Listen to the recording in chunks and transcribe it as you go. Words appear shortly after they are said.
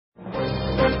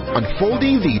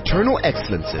unfolding the eternal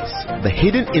excellences, the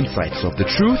hidden insights of the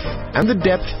truth, and the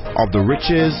depth of the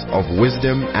riches of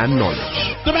wisdom and knowledge.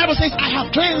 The Bible says, I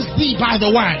have cleansed thee by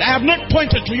the word. I have not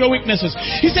pointed to your weaknesses.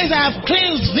 He says, I have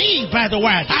cleansed thee by the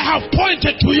word. I have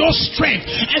pointed to your strength.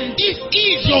 And this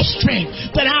is your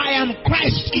strength, that I am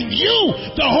Christ in you,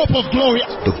 the hope of glory.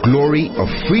 The glory of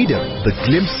freedom, the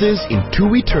glimpses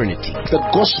into eternity. The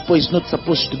gospel is not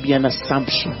supposed to be an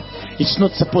assumption. It's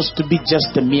not supposed to be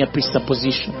just a mere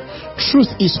presupposition.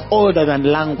 Truth is older than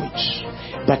language,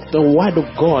 but the word of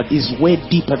God is way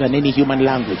deeper than any human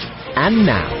language. And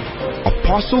now,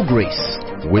 Apostle Grace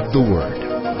with the word.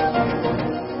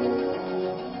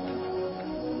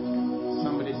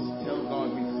 Somebody tell God,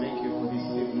 we thank you for this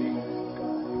evening.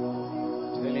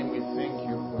 Tell him we thank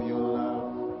you for your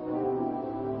love.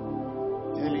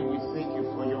 Tell him we thank you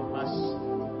for your mercy.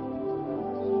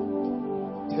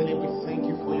 Tell him we thank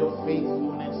you for your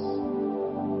faithfulness.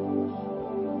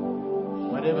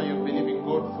 Whatever you believe in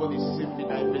God for this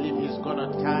evening, I believe He's going to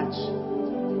touch,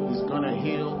 He's going to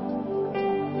heal,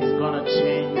 He's going to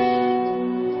change,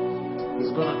 He's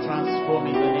going to transform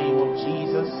in the name of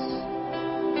Jesus.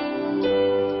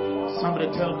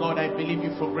 Somebody tell God, I believe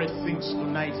you for great things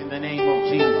tonight in the name of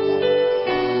Jesus.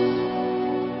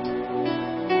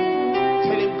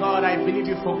 Tell him, God, I believe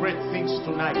you for great things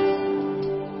tonight.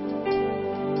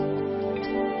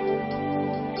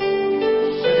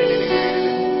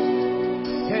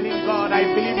 God, I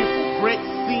believe you for great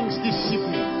things this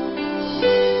evening.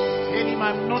 Tell him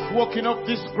I'm not walking up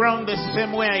this ground the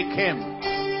same way I came.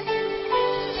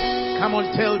 Come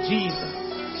on, tell Jesus.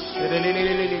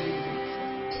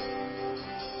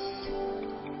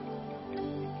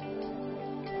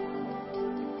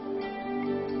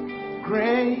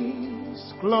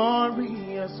 Grace,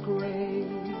 glorious grace.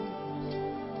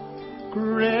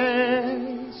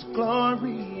 Grace,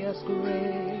 glorious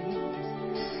grace.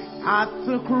 At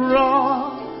the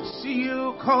cross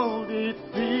you called it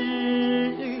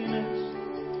finished.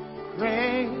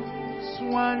 Grace,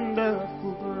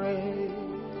 wonderful grace.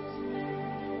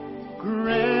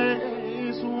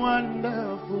 Grace,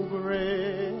 wonderful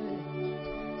grace.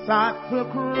 At the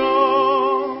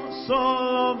cross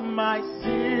all of my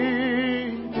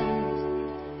sins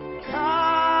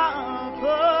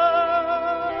covered.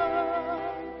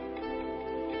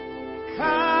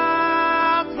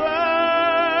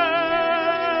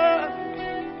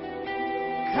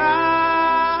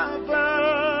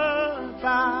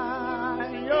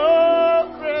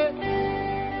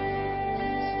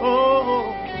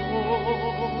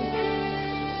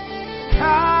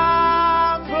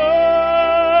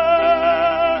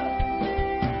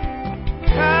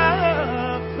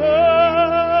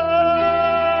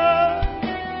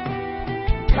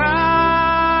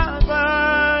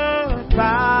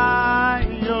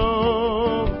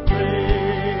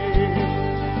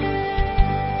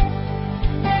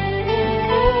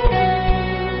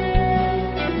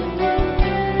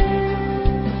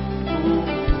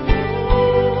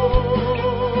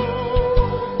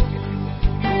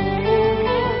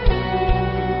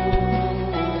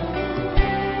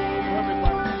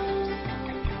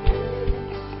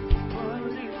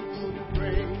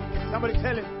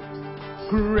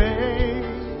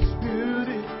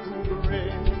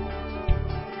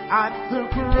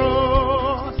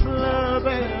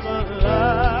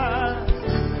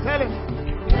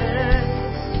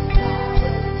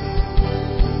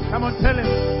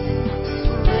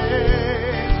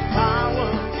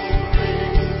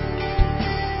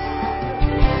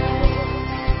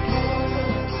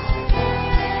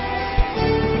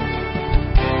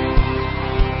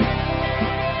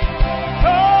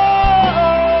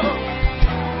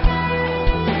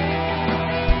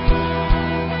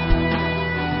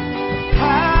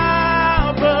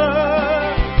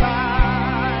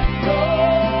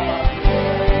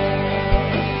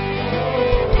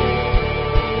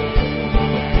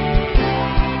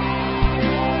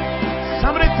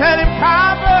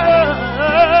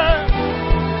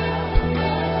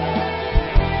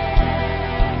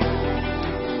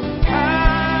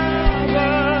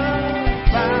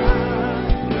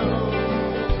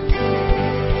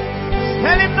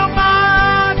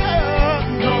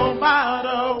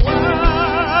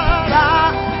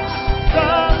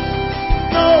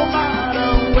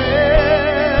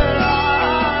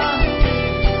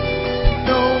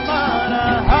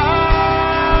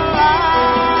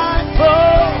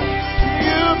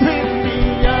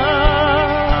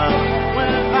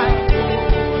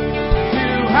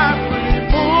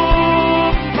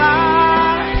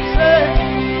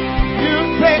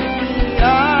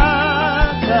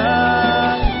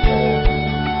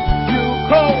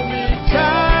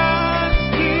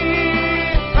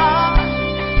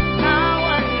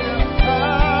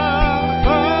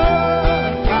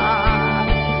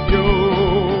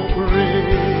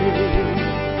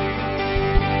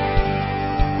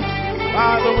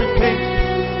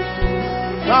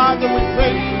 Father, we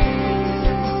thank you.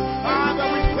 Father,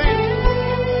 we thank you.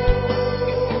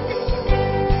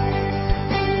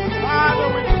 Father,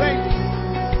 we thank you.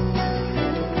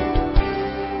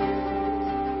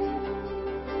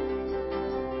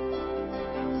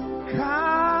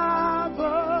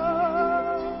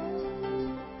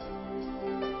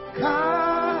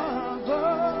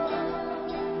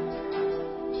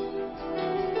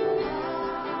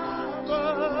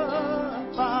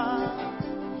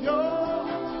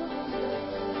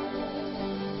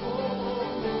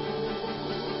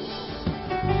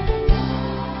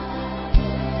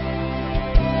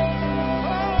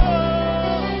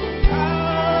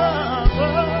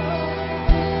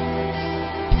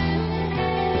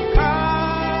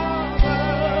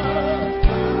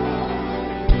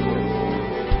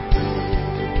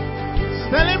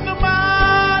 Tell him no matter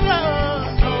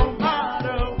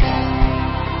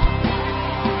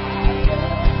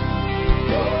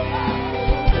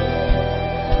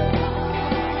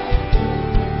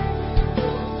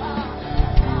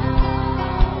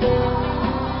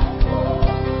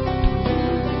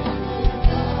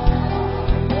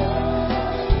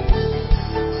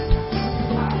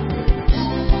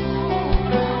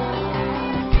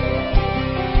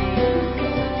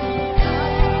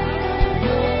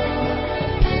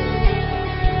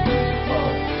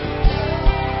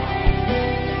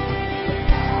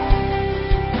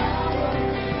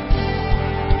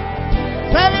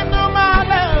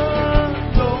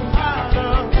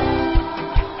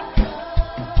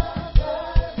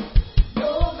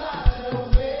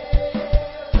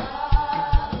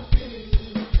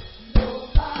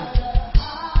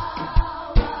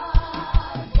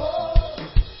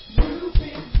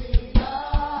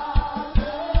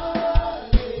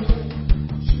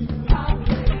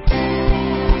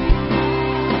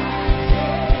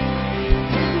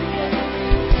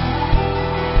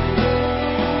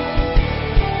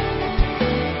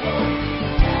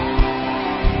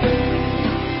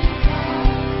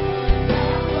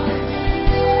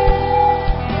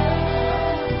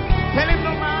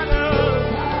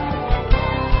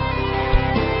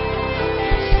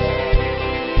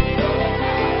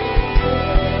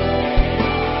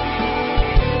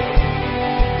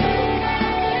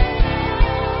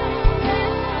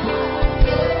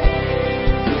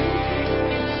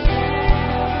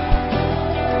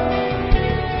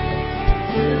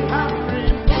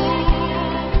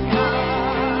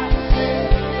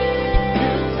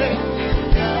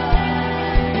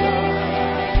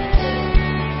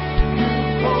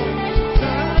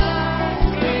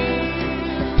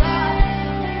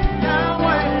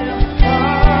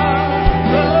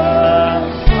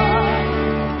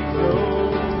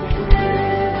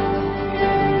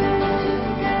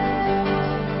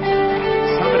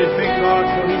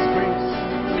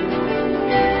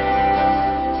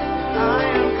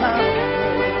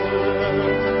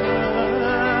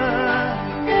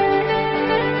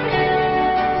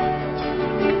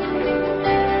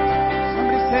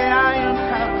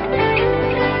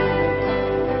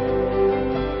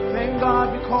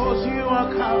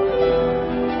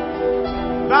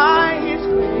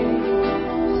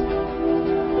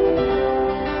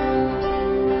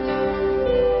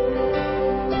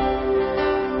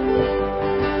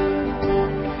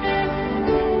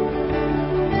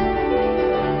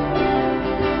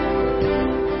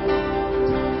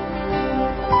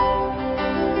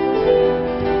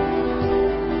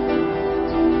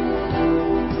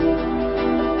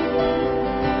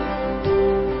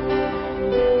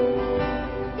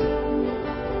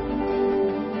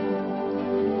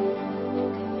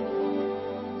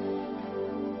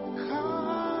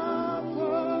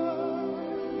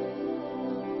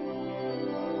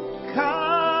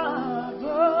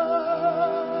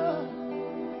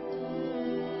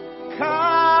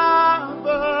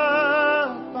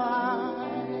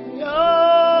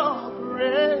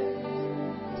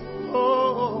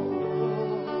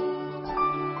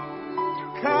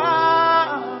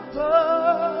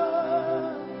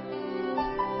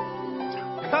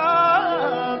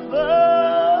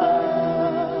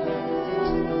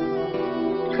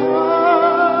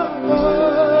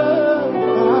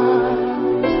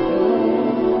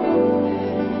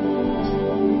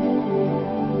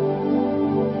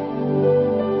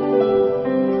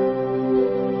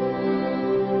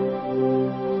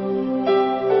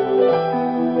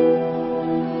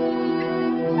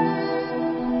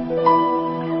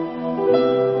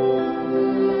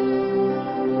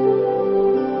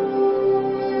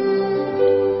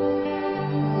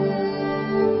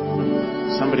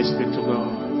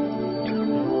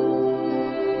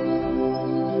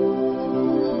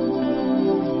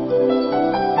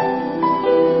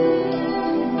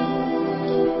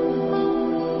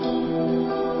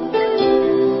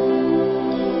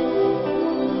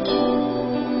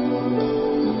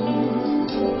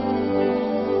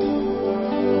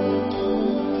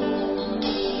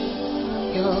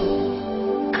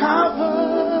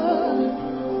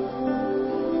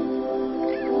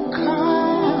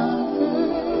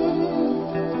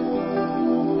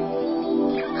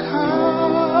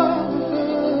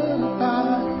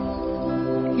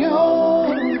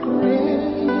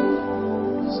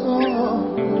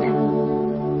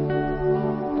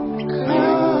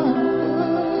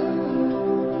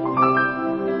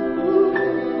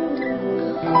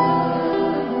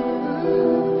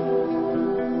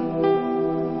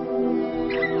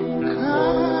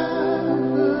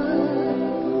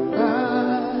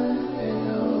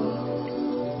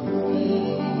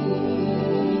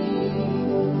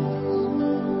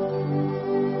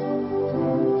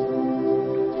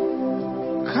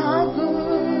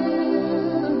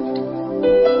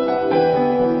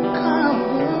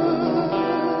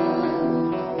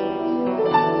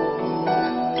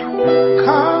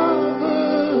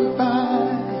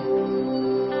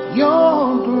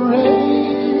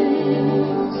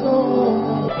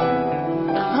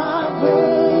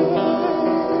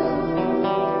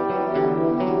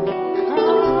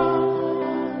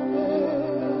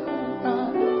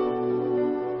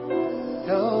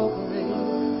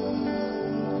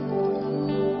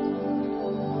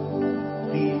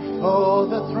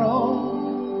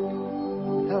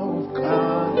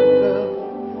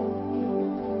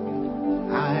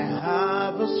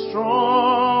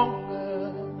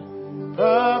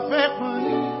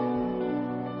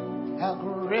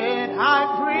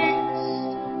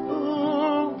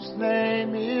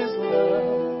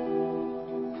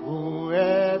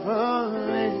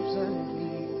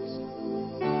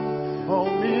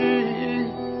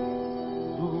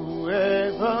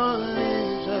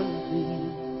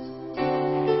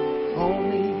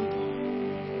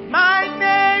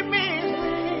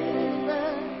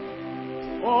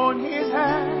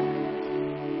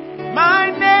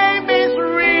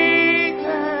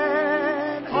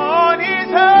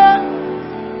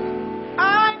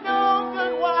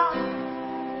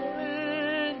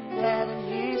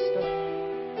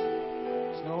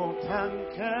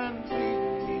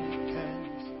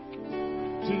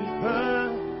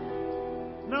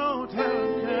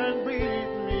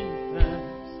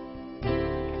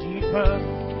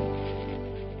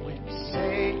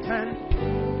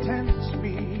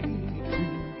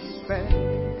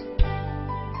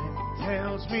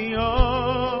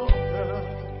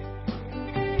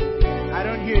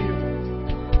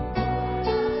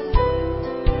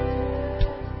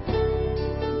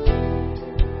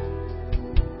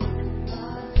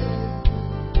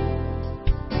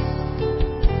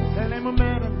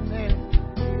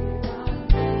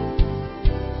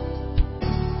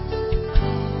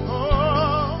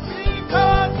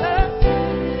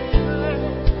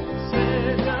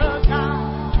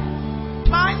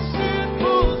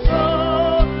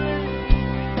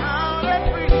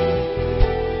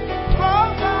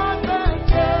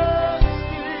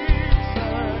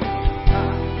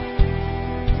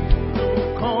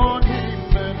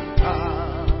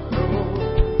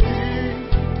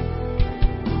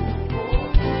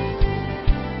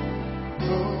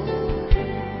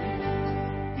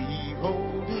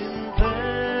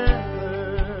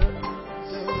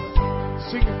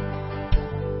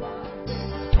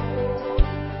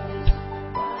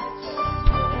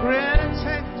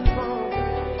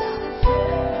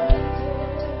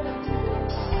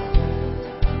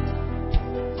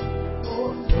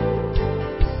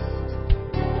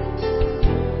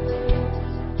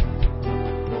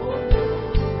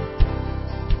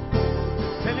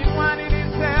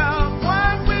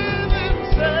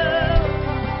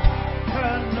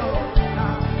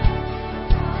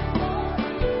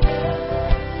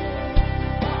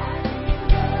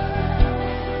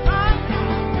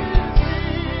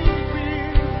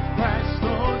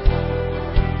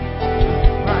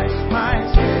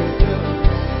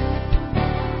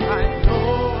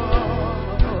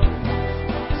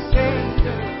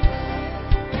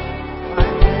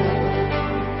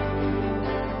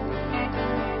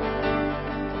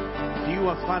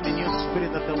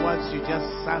You just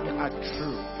sang are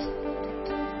true,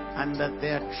 and that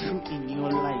they are true in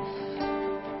your life.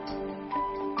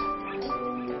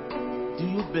 Do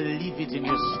you believe it in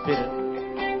your spirit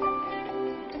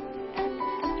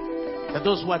that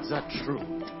those words are true?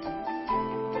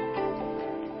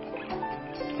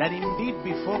 That indeed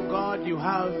before God you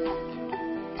have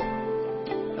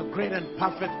a great and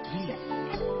perfect gift,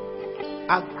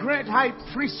 a great high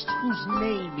priest whose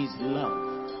name is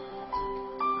love.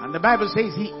 And the Bible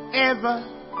says he ever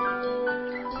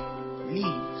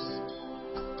lives.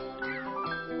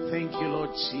 Thank you,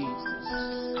 Lord Jesus.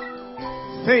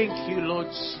 Thank you, Lord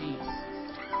Jesus.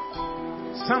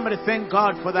 Somebody thank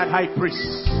God for that high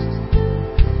priest.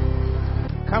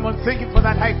 Come on, thank Him for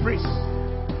that high priest.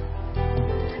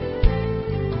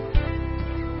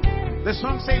 The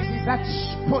song says He's that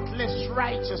spotless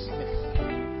righteousness.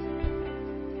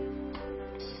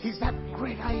 He's that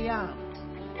great I am.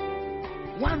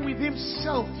 One with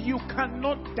Himself, you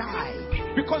cannot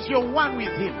die because you're one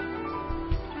with Him.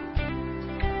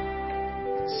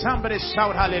 Somebody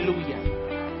shout hallelujah.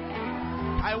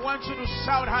 I want you to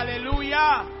shout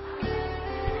hallelujah.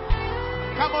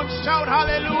 Come on, shout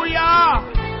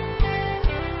hallelujah.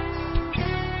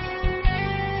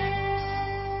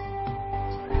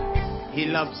 He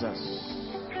loves us.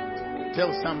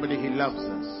 Tell somebody He loves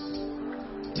us.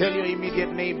 Tell your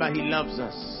immediate neighbor He loves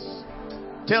us.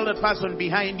 Tell the person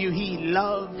behind you He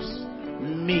loves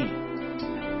me.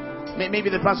 Maybe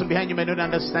the person behind you may not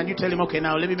understand. You tell him, okay,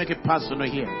 now let me make it personal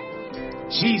here.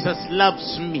 Jesus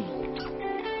loves me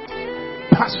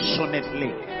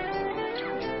passionately.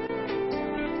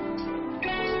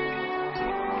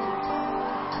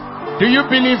 Do you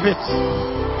believe it?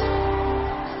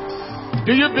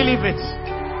 Do you believe it?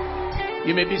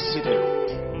 You may be seated.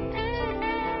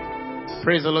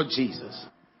 Praise the Lord Jesus.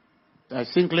 I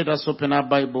think let us open our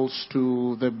Bibles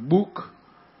to the book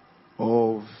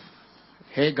of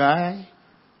Haggai,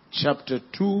 chapter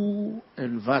 2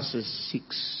 and verses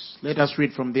 6. Let us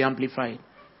read from the Amplified.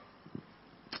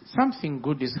 Something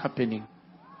good is happening.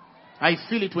 I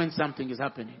feel it when something is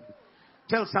happening.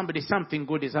 Tell somebody something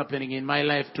good is happening in my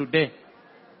life today.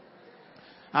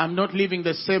 I'm not living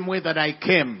the same way that I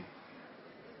came.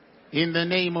 In the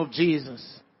name of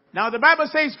Jesus. Now the Bible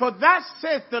says, for thus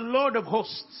saith the Lord of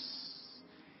hosts.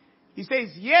 He says,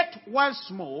 yet once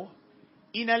more,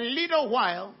 in a little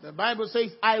while, the Bible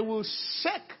says, I will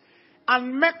shake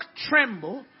and make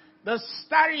tremble the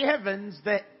starry heavens,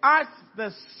 the earth,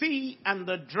 the sea, and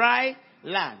the dry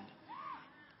land.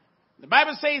 The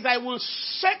Bible says, I will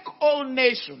shake all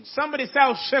nations. Somebody say,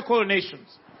 I'll shake all nations.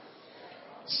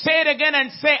 Say it again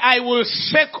and say, I will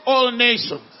shake all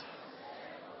nations.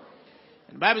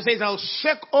 And the Bible says, I'll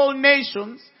shake all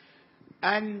nations,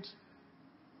 and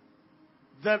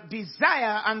the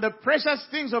desire and the precious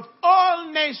things of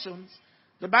all nations,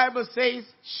 the Bible says,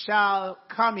 shall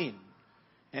come in.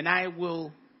 And I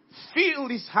will fill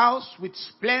this house with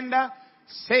splendor,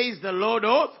 says the Lord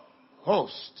of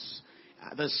hosts.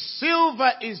 The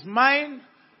silver is mine,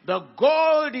 the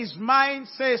gold is mine,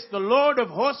 says the Lord of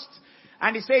hosts.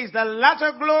 And He says, the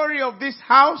latter glory of this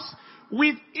house,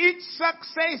 with its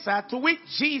successor to which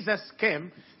Jesus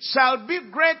came, shall be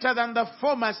greater than the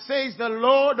former, says the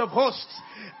Lord of hosts.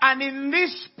 And in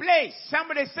this place,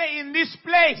 somebody say, in this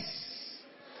place,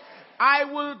 I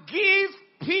will give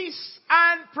peace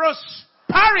and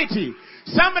prosperity.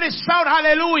 Somebody shout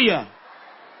hallelujah.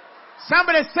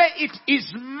 Somebody say, it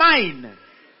is mine.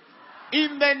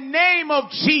 In the name of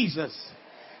Jesus.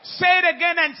 Say it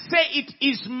again and say, it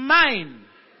is mine.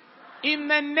 In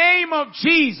the name of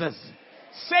Jesus.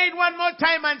 Say it one more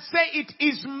time and say, it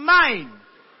is mine.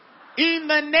 In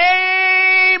the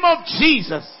name of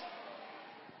Jesus.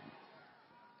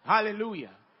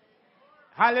 Hallelujah.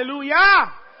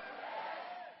 Hallelujah.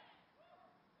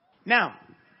 Now,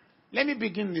 let me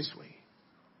begin this way.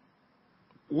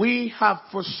 We have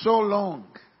for so long,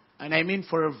 and I mean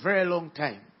for a very long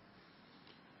time,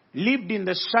 lived in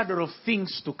the shadow of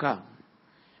things to come,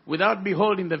 without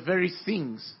beholding the very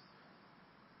things.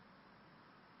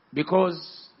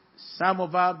 Because some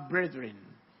of our brethren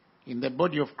in the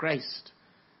body of Christ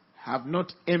have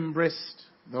not embraced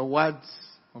the words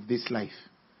of this life.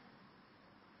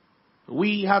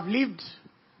 We have lived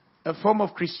a form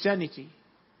of Christianity,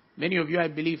 many of you I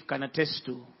believe can attest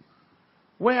to,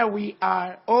 where we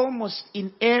are almost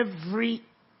in every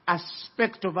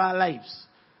aspect of our lives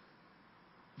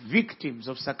victims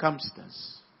of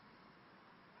circumstance.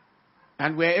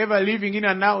 And we're ever living in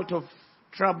and out of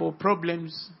trouble,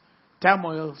 problems,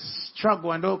 turmoil,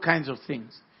 struggle, and all kinds of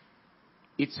things.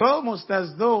 It's almost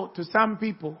as though, to some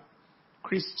people,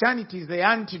 Christianity is the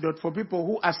antidote for people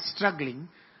who are struggling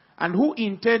and who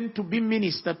intend to be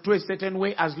ministered to a certain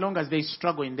way as long as they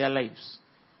struggle in their lives.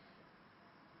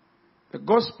 The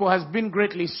gospel has been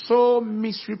greatly so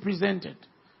misrepresented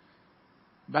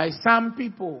by some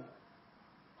people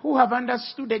who have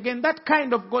understood, again, that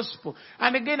kind of gospel.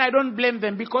 And again, I don't blame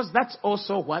them because that's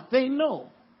also what they know.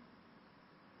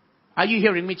 Are you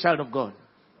hearing me, child of God?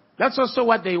 That's also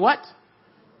what they what?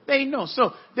 They know.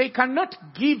 So they cannot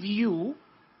give you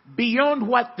beyond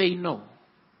what they know.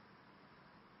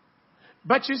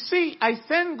 But you see, I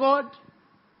thank God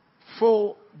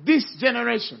for this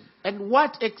generation and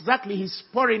what exactly He's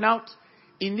pouring out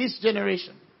in this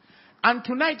generation. And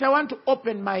tonight I want to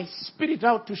open my spirit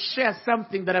out to share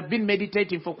something that I've been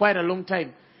meditating for quite a long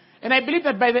time. And I believe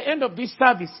that by the end of this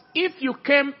service, if you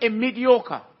came a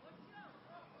mediocre,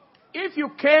 if you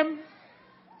came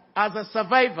as a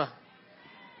survivor,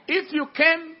 if you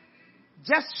came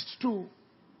just to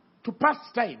pass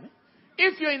time,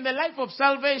 if you're in the life of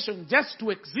salvation just to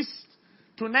exist,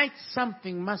 tonight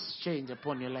something must change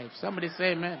upon your life. Somebody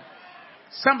say amen.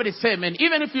 Somebody say amen.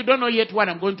 Even if you don't know yet what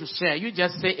I'm going to share, you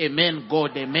just say amen,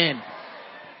 God, amen.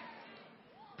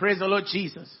 Praise the Lord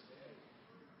Jesus.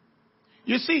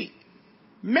 You see,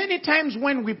 many times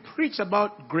when we preach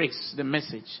about grace, the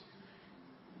message,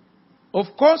 of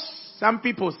course, some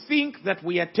people think that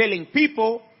we are telling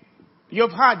people,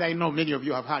 you've heard, I know many of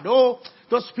you have heard, oh,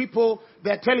 those people,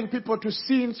 they're telling people to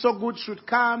sin so good should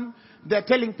come. They're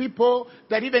telling people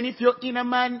that even if your inner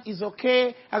man is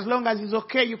okay, as long as he's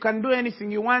okay, you can do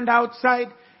anything you want outside.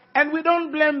 And we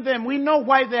don't blame them. We know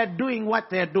why they're doing what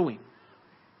they're doing.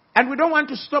 And we don't want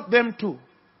to stop them too.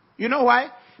 You know why?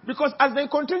 Because as they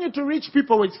continue to reach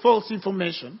people with false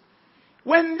information,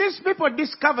 when these people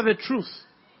discover the truth,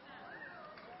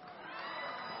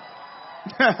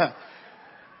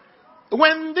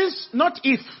 when this, not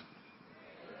if,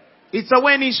 it's a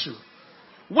when issue.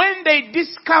 When they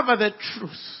discover the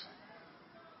truth,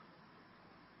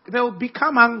 they'll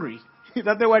become angry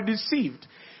that they were deceived.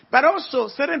 But also,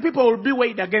 certain people will be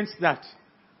weighed against that.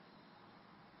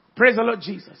 Praise the Lord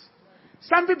Jesus.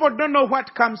 Some people don't know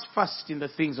what comes first in the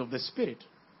things of the Spirit.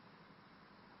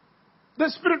 The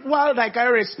spirit world, like I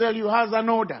always tell you, has an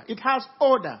order. It has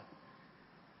order.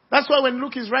 That's why when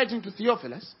Luke is writing to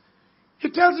Theophilus, he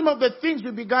tells him of the things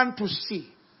we began to see.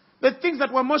 The things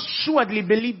that were most surely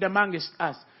believed amongst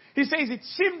us. He says, it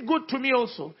seemed good to me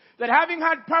also that having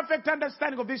had perfect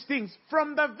understanding of these things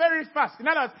from the very first. In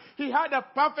other words, he had a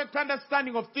perfect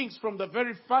understanding of things from the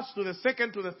very first to the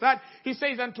second to the third. He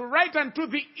says, and to write unto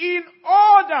thee in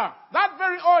order, that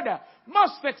very order,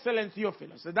 most excellent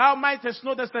Theophilus, that thou mightest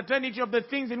know the certainty of the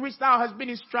things in which thou hast been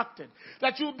instructed.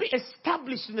 That you'll be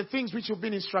established in the things which you've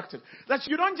been instructed. That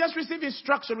you don't just receive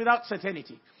instruction without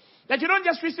certainty. That you don't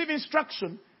just receive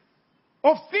instruction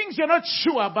of things you're not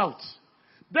sure about.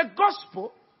 The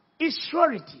gospel is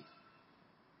surety.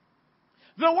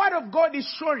 The word of God is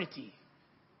surety.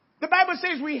 The Bible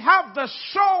says we have the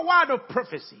sure word of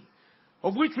prophecy,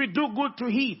 of which we do good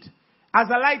to heed, as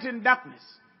a light in darkness.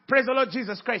 Praise the Lord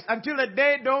Jesus Christ. Until the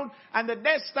day dawn and the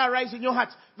day star rise in your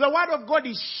hearts. The word of God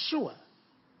is sure.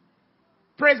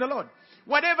 Praise the Lord.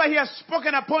 Whatever he has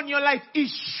spoken upon your life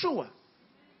is sure.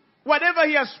 Whatever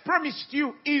he has promised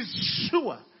you is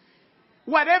sure.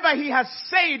 Whatever he has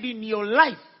said in your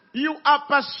life, you are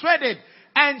persuaded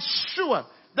and sure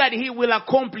that he will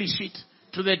accomplish it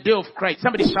to the day of Christ.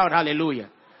 Somebody shout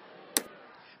hallelujah.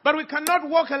 But we cannot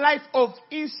walk a life of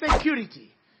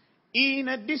insecurity in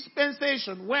a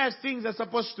dispensation where things are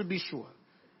supposed to be sure.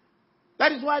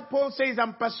 That is why Paul says,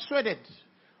 I'm persuaded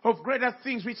of greater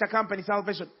things which accompany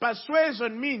salvation.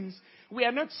 Persuasion means we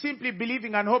are not simply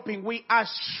believing and hoping, we are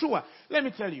sure. Let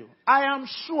me tell you, I am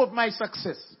sure of my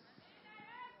success.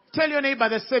 Tell your neighbor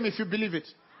the same if you believe it.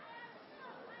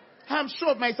 I'm sure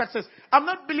of my success. I'm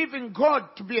not believing God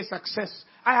to be a success.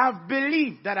 I have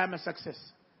believed that I'm a success.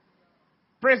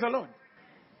 Praise the Lord.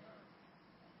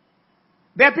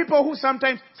 There are people who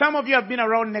sometimes, some of you have been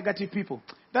around negative people.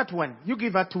 That one, you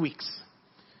give her 2 weeks.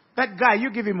 That guy, you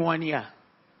give him 1 year.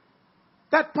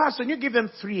 That person, you give them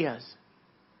 3 years.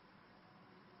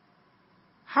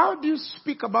 How do you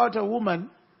speak about a woman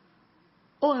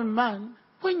or a man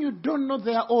when you don't know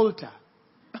their altar?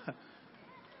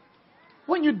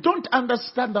 When you don't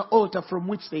understand the altar from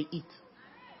which they eat.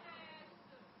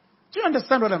 Do you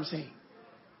understand what I'm saying?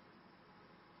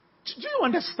 Do you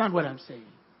understand what I'm saying?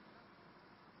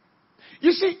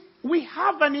 You see, we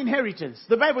have an inheritance.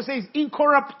 The Bible says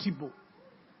incorruptible.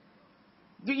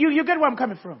 You get where I'm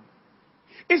coming from?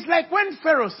 It's like when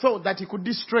Pharaoh thought that he could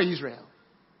destroy Israel.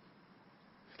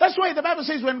 That's why the Bible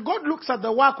says when God looks at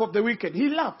the work of the wicked, he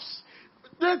laughs.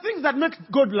 There are things that make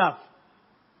God laugh.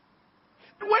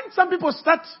 When some people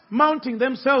start mounting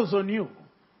themselves on you,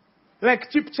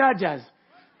 like cheap chargers,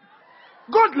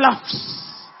 God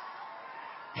laughs.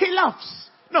 He laughs.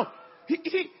 No,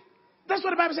 that's what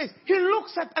the Bible says. He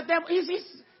looks at them. You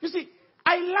see,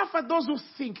 I laugh at those who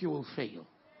think you will fail.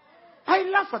 I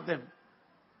laugh at them.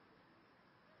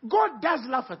 God does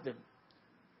laugh at them.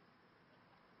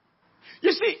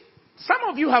 You see, some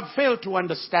of you have failed to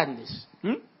understand this.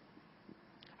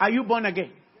 Are you born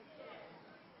again?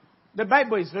 The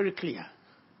Bible is very clear.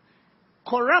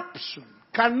 Corruption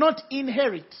cannot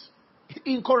inherit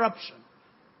incorruption.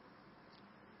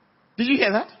 Did you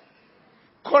hear that?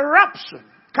 Corruption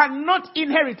cannot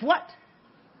inherit what?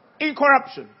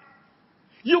 Incorruption.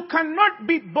 You cannot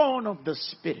be born of the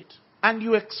Spirit and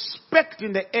you expect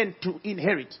in the end to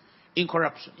inherit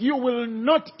incorruption. You will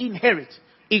not inherit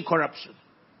incorruption.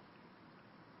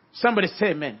 Somebody say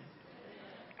amen.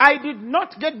 I did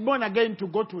not get born again to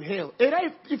go to hell.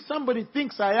 And if somebody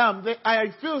thinks I am, I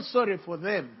feel sorry for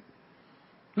them.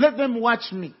 Let them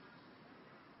watch me.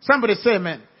 Somebody say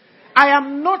amen. I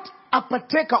am not a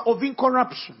partaker of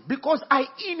incorruption because I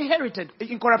inherited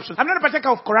incorruption. I'm not a partaker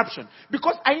of corruption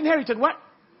because I inherited what?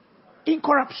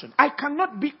 Incorruption. I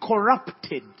cannot be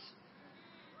corrupted.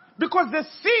 Because the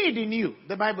seed in you,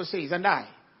 the Bible says, and I,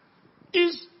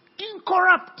 is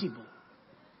incorruptible.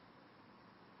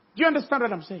 Do you understand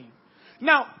what I'm saying?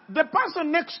 Now, the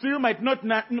person next to you might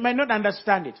not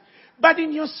understand it. But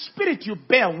in your spirit, you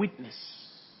bear witness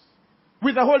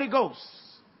with the Holy Ghost.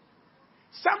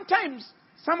 Sometimes,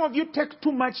 some of you take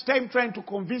too much time trying to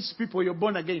convince people you're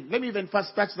born again. Let me even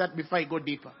first touch that before I go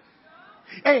deeper.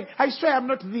 Hey, I swear I'm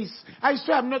not this. I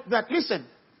swear I'm not that. Listen.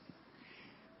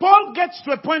 Paul gets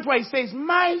to a point where he says,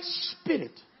 my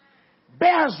spirit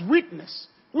bears witness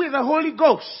with the Holy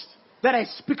Ghost that I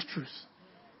speak truth.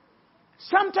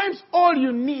 Sometimes all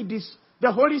you need is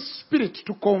the Holy Spirit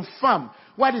to confirm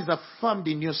what is affirmed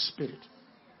in your spirit.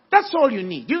 That's all you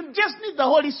need. You just need the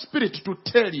Holy Spirit to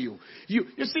tell you. You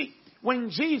see,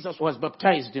 when Jesus was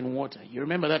baptized in water, you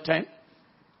remember that time?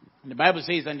 The Bible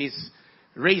says, and he's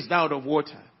raised out of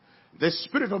water. The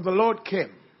Spirit of the Lord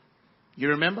came. You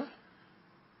remember?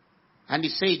 And he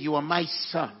said, you are my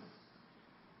son,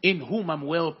 in whom I'm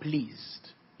well pleased.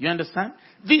 You understand?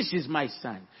 This is my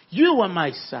son. You are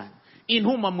my son, in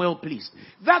whom I'm well pleased.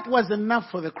 That was enough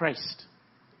for the Christ.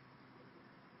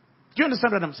 Do you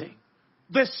understand what I'm saying?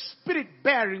 The Spirit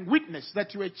bearing witness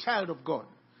that you're a child of God.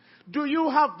 Do you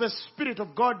have the Spirit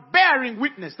of God bearing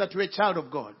witness that you're a child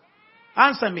of God?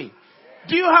 Answer me.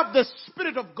 Do you have the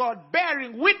Spirit of God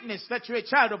bearing witness that you're a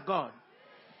child of God?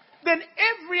 Then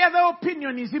every other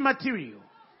opinion is immaterial.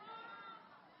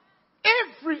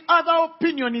 Every other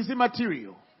opinion is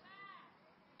immaterial.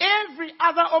 Every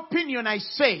other opinion, I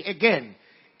say again,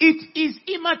 it is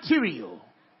immaterial.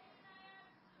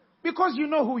 Because you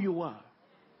know who you are.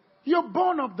 You're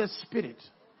born of the Spirit.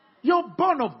 You're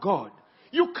born of God.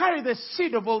 You carry the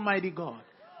seed of Almighty God.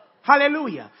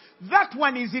 Hallelujah. That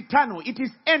one is eternal. It is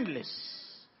endless.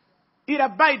 It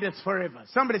abideth forever.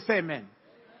 Somebody say amen.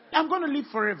 I'm going to live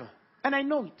forever. And I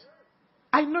know it.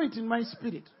 I know it in my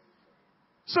spirit.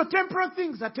 So temporal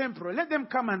things are temporal. Let them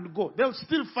come and go. They'll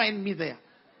still find me there.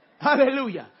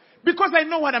 Hallelujah. Because I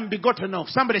know what I'm begotten of.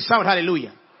 Somebody shout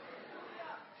hallelujah.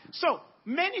 So,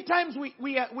 many times we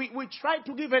try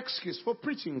to give excuse for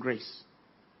preaching grace.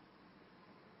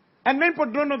 And many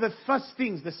people don't know the first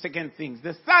things, the second things,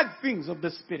 the third things of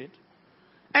the Spirit.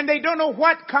 And they don't know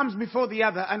what comes before the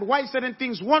other and why certain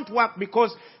things won't work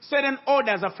because certain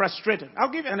orders are frustrated.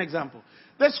 I'll give you an example.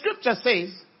 The scripture says,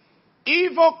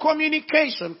 evil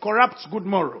communication corrupts good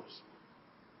morals.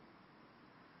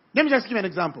 Let me just give you an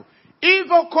example.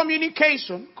 Evil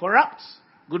communication corrupts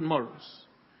good morals.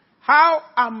 How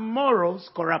are morals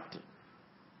corrupted?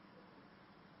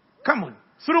 Come on.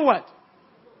 Through what?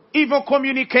 Evil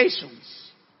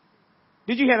communications.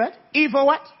 Did you hear that? Evil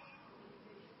what?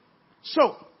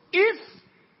 So, if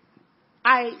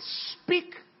I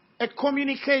speak a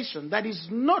communication that is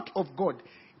not of God,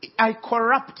 I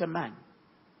corrupt a man.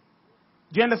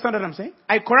 Do you understand what I'm saying?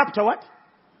 I corrupt a what?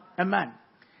 A man.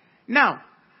 Now,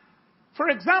 for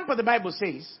example, the Bible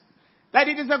says that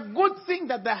it is a good thing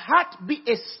that the heart be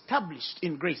established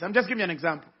in grace. I'm just giving you an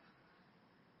example.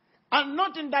 And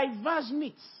not in diverse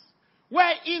meats,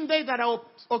 wherein they that are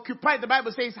occupied, the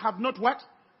Bible says, have not what?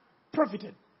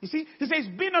 Profited. You see, he says,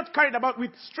 be not carried about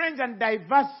with strange and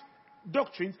diverse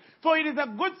doctrines, for it is a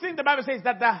good thing, the Bible says,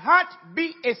 that the heart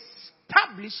be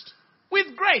established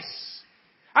with grace.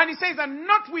 And he says, and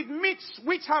not with meats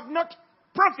which have not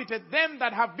profited them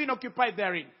that have been occupied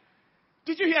therein.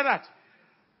 Did you hear that?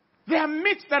 There are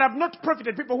meats that have not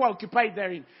profited people who are occupied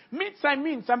therein. Meats, I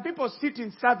mean, some people sit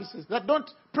in services that don't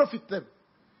profit them.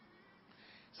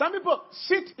 Some people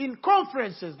sit in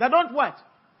conferences that don't what?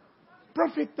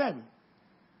 Profit them.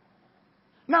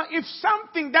 Now, if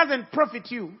something doesn't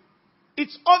profit you,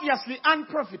 it's obviously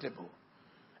unprofitable.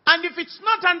 And if it's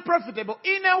not unprofitable,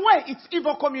 in a way, it's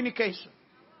evil communication.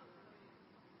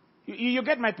 You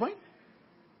get my point?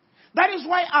 That is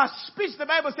why our speech, the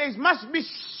Bible says, must be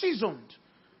seasoned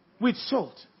with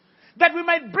salt. That we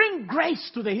might bring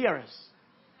grace to the hearers.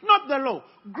 Not the law.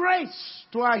 Grace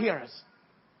to our hearers.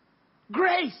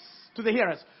 Grace. to the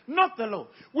hearers, not the law.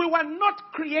 We were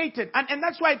not created. And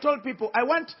that's why I told people,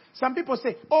 some people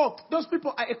say, oh, those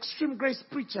people are extreme grace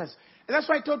preachers. And that's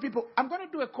why I told people, I'm going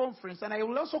to do a conference, and I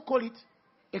will also call it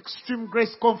Extreme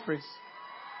Grace Conference.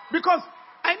 Because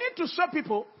I need to show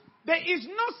people there is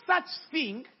no such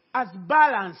thing as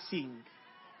balancing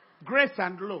grace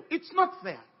and law. It's not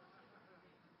there.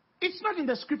 It's not in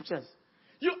the scriptures.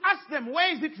 You ask them,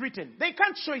 where is it written? They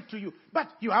can't show it to you, but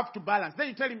you have to balance. Then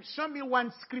you tell him, show me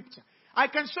one scripture. I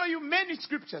can show you many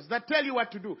scriptures that tell you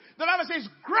what to do. The Bible says,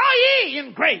 grow ye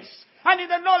in grace and in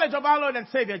the knowledge of our Lord and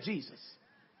Savior Jesus.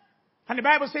 And the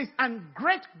Bible says, and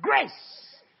great grace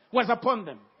was upon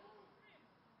them.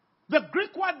 The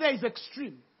Greek word there is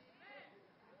extreme.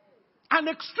 And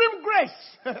extreme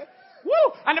grace.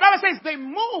 Woo! And the Bible says they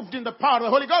moved in the power of the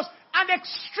Holy Ghost, and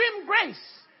extreme grace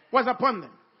was upon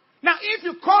them. Now, if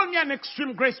you call me an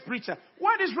extreme grace preacher,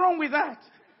 what is wrong with that?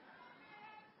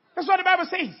 That's what the Bible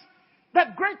says.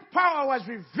 That great power was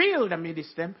revealed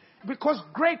amidst them because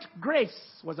great grace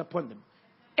was upon them.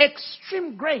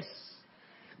 Extreme grace.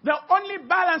 The only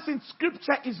balance in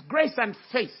scripture is grace and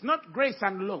faith, not grace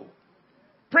and law.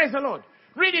 Praise the Lord.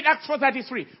 Read it, Acts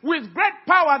 4:33. With great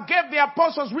power gave the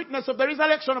apostles witness of the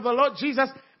resurrection of the Lord Jesus,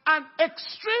 and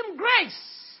extreme grace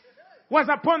was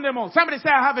upon them all. Somebody say,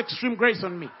 I have extreme grace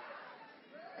on me.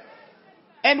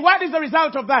 And what is the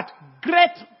result of that?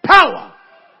 Great power.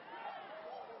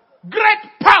 Great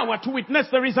power to witness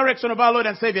the resurrection of our Lord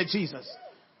and Savior Jesus.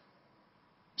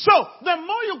 So, the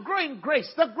more you grow in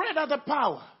grace, the greater the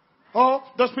power. Oh,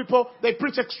 those people, they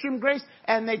preach extreme grace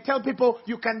and they tell people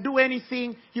you can do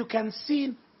anything, you can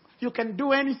sin, you can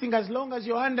do anything as long as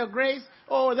you're under grace.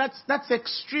 Oh, that's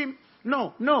extreme.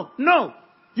 No.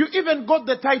 You even got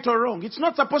the title wrong.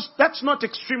 That's not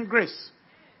extreme grace.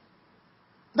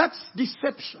 That's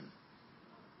deception.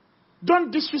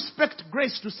 Don't disrespect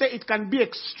grace to say it can be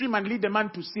extreme and lead a man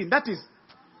to sin. That is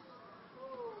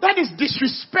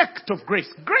disrespect of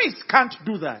grace. Grace can't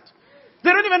do that. They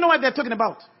don't even know what they're talking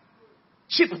about.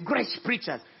 Cheap grace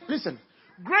preachers. Listen,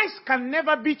 grace can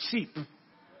never be cheap.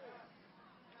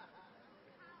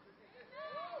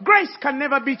 Grace can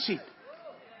never be cheap.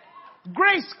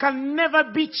 Grace can never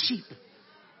be cheap.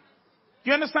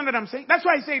 You understand what I'm saying? That's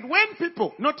why I said when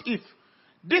people, not if,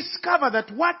 discover that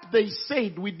what they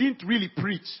said we didn't really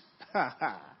preach.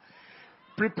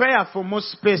 Prepare for more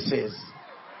spaces.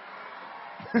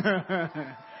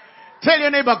 Tell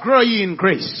your neighbor, grow ye in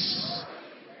grace.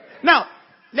 Now,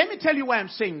 let me tell you why I'm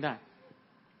saying that.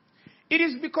 It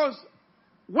is because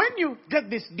when you get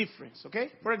this difference, okay?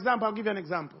 For example, I'll give you an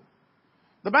example.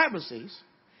 The Bible says,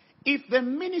 if the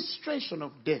ministration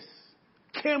of death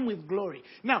came with glory.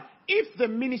 Now, if the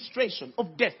ministration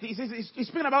of death, he's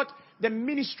speaking about the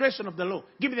ministration of the law.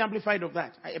 Give me the amplified of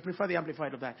that. I prefer the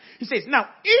amplified of that. He says, now,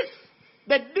 if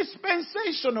the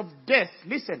dispensation of death,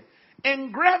 listen,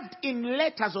 engraved in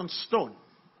letters on stone.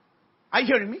 Are you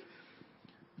hearing me?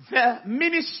 The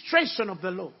ministration of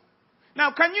the law.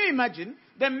 Now, can you imagine?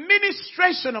 The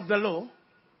ministration of the law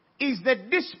is the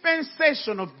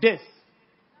dispensation of death.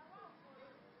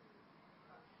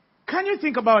 Can you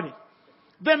think about it?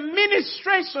 The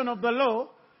ministration of the law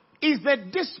is the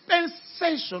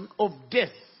dispensation of death.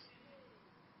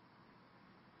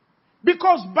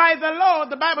 Because by the law,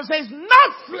 the Bible says,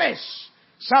 no flesh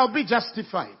shall be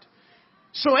justified.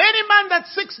 So any man that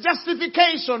seeks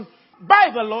justification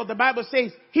by the law, the Bible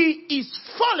says, he is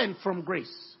fallen from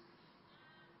grace.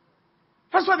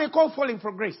 That's what they call falling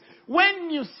from grace. When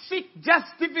you seek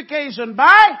justification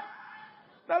by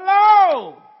the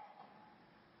law,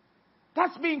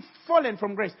 that's being fallen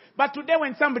from grace. But today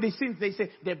when somebody sins, they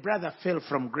say, the brother fell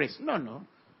from grace. No.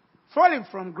 Falling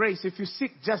from grace if you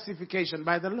seek justification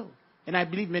by the law. And I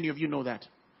believe many of you know that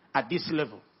at this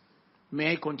level.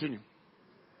 May I continue?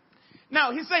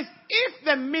 Now, he says, if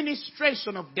the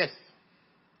ministration of death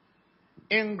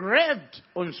engraved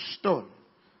on stone,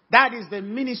 that is the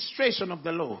ministration of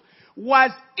the law,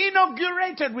 was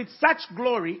inaugurated with such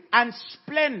glory and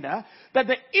splendor that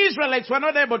the Israelites were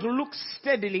not able to look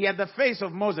steadily at the face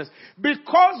of Moses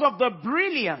because of the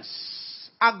brilliance,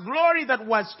 a glory that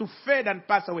was to fade and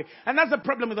pass away. And that's the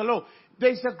problem with the law.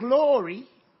 There's a glory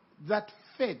that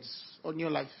fades on your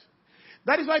life.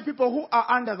 That is why people who are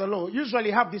under the law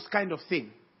usually have this kind of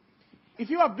thing. If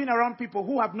you have been around people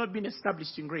who have not been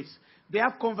established in grace, they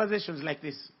have conversations like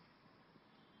this.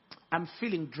 I'm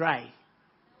feeling dry.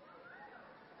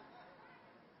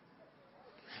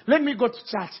 Let me go to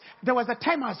church. There was a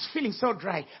time I was feeling so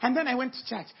dry. And then I went to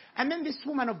church. And then this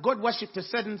woman of God worshipped a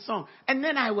certain song. And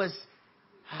then I was...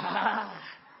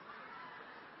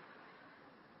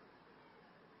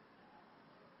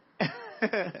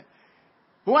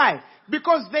 Why?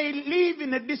 Because they live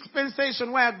in a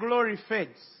dispensation where glory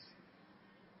fades.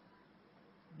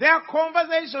 Their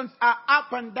conversations are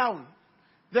up and down.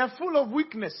 They're full of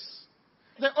weakness.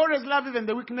 They always love even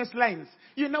the weakness lines.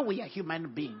 You know we are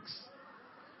human beings.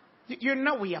 You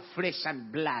know we are flesh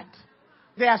and blood.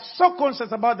 They are so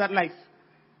conscious about that life.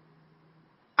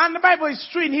 And the Bible is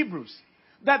true in Hebrews.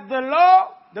 That the law,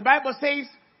 the Bible says,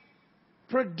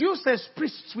 produces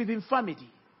priests with infirmity.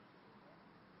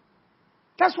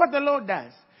 That's what the law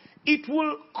does. It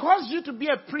will cause you to be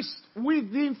a priest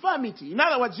with the infirmity. In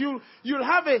other words, you'll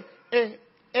have a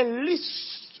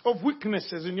list of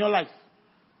weaknesses in your life.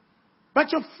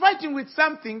 But you're fighting with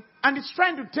something, and it's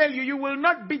trying to tell you will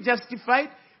not be justified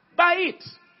by it.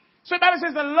 So the Bible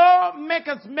says the law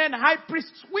maketh men high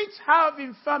priests which have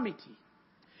infirmity.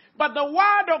 But the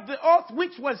word of the oath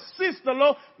which was since the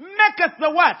law maketh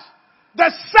the what?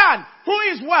 The Son, who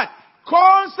is what?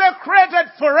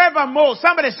 Consecrated forevermore.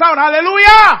 Somebody shout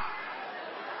hallelujah.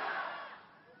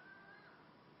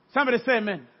 Somebody say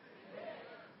amen.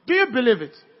 Do you believe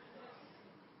it?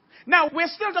 Now, we're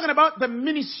still talking about the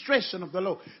ministration of the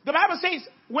law. The Bible says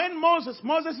when Moses'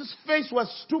 face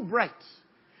was too bright,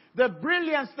 the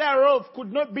brilliance thereof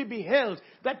could not be beheld,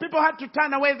 that people had to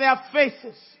turn away their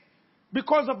faces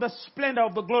because of the splendor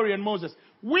of the glory in Moses,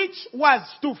 which was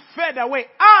to fade away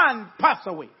and pass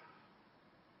away.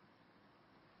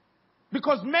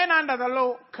 Because men under the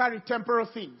law carry temporal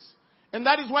things. And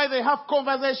that is why they have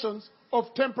conversations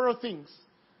of temporal things.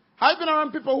 Have you been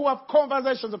around people who have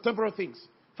conversations of temporal things?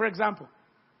 For example,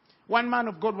 one man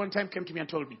of God one time came to me and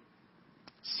told me,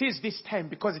 seize this time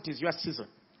because it is your season.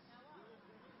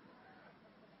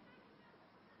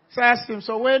 So I asked him,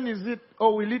 so when is it,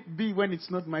 or will it be when it's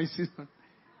not my season?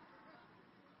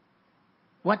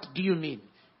 What do you mean?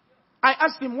 I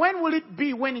asked him, when will it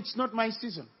be when it's not my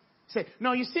season? Say,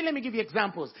 no, you see, let me give you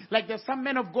examples. Like there's some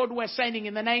men of God who were shining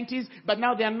in the 90s, but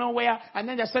now they are nowhere. And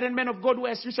then there's certain men of God who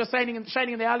are shining in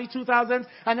the early 2000s,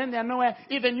 and then they are nowhere.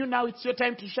 Even you now, it's your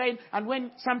time to shine. And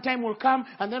when some time will come,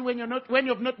 and then when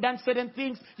you've not done certain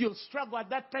things, you'll struggle at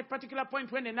that particular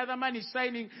point when another man is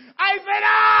shining. I said,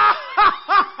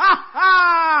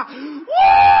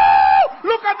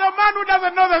 woo! Look at the man who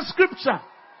doesn't know the scripture.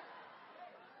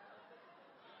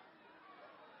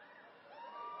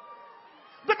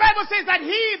 The Bible says that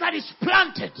he that is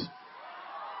planted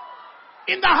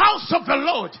in the house of the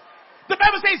Lord, the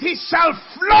Bible says he shall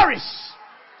flourish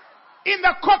in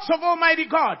the courts of Almighty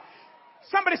God.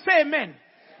 Somebody say amen.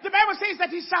 The Bible says that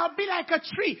he shall be like a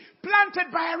tree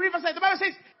planted by a riverside. The Bible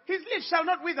says his leaf shall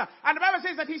not wither. And the Bible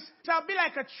says that he shall be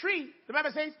like a tree. The Bible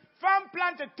says, firm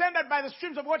planted, tended by the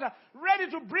streams of water,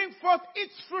 ready to bring forth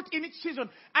its fruit in its season.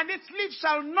 And its leaf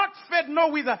shall not fade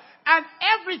nor wither. And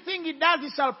everything he does,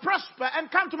 he shall prosper and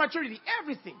come to maturity.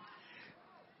 Everything.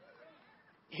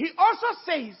 He also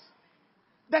says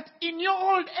that in your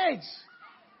old age,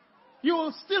 you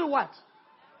will still what?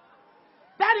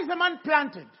 That is the man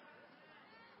planted.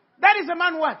 That is the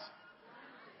man what?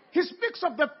 He speaks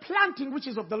of the planting which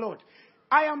is of the Lord.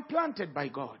 I am planted by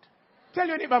God. Tell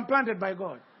your neighbor, I'm planted by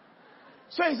God.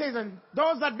 So he says, and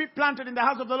those that be planted in the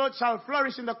house of the Lord shall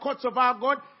flourish in the courts of our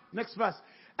God. Next verse.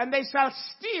 And they shall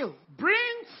still bring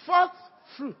forth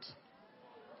fruit.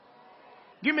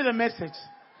 Give me the message.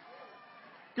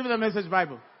 Give me the message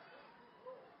Bible.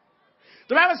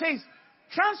 The Bible says,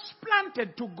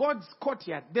 transplanted to God's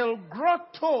courtyard, they'll grow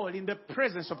tall in the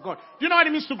presence of God. Do you know what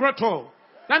it means to grow tall?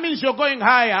 That means you're going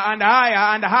higher and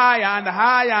higher and higher and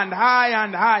higher and higher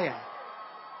and higher.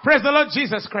 Praise the Lord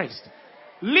Jesus Christ.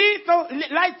 Little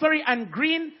and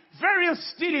green, very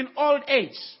still in old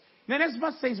age. The next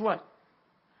verse says what?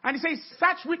 And he says,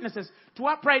 such witnesses to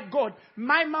upright God,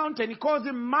 my mountain. He calls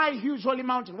him my huge holy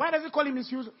mountain. Why does he call him his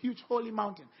huge holy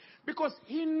mountain? Because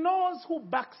he knows who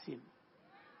backs him.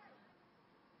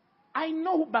 I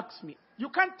know who backs me. You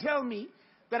can't tell me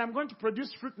that I'm going to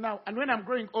produce fruit now, and when I'm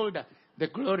growing older, the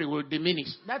glory will diminish.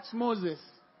 That's Moses.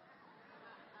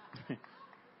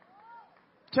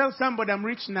 Tell somebody I'm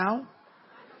rich now.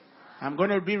 I'm going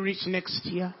to be rich next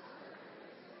year.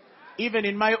 Even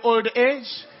in my old age.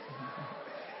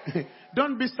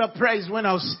 Don't be surprised when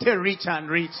I'll stay richer and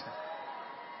richer.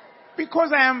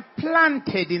 Because I am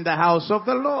planted in the house of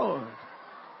the Lord.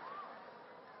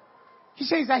 He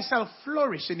says, I shall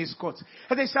flourish in his courts.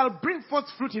 And they shall bring forth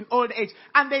fruit in old age.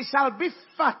 And they shall be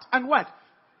fat and what?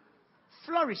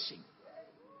 Flourishing.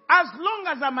 As long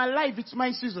as I'm alive, it's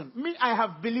my season. Me, I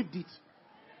have believed it.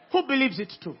 Who believes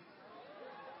it too?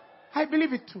 I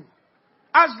believe it too.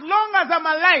 As long as I'm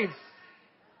alive,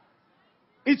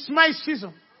 it's my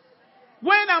season.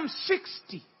 When I'm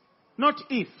 60, not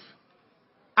if,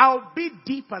 I'll be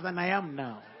deeper than I am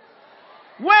now.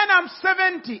 When I'm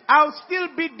 70, I'll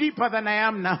still be deeper than I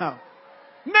am now.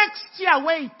 Next year,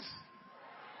 wait.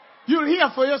 You'll hear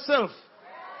for yourself.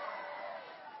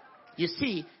 You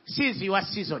see, since your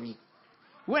season,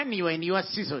 when you are in your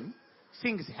season,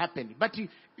 things happen. But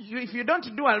if you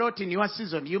don't do a lot in your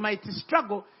season, you might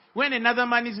struggle when another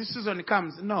man's season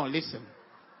comes. No, listen.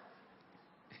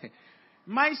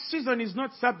 My season is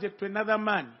not subject to another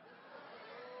man.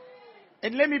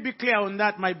 And let me be clear on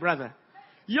that, my brother.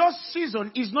 Your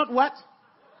season is not what?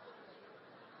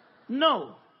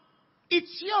 No.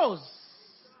 It's yours.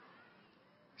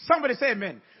 Somebody say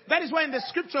amen. That is why in the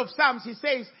scripture of Psalms he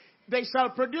says, they shall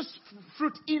produce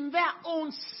fruit in their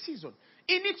own season.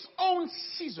 In its own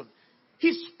season.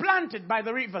 He's planted by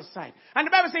the riverside. And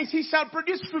the Bible says he shall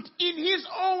produce fruit in his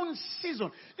own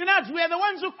season. In other words, we are the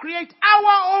ones who create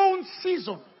our own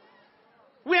season.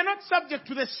 We are not subject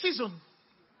to the season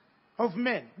of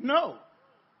men. No.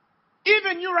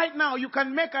 Even you right now, you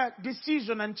can make a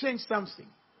decision and change something.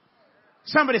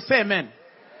 Somebody say amen.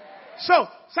 So,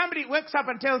 somebody wakes up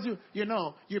and tells you,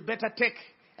 you better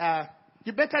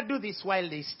you better do this while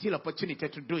there's still opportunity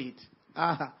to do it.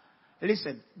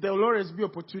 Listen, there will always be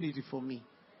opportunity for me.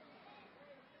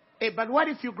 Hey, but what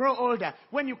if you grow older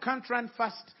when you can't run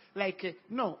fast?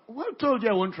 No, who told you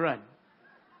I won't run?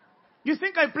 You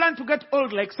think I plan to get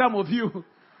old like some of you?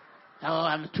 Oh,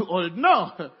 I'm too old.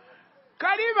 No.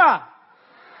 Kariba.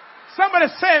 Somebody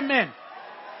say amen.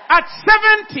 At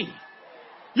 70,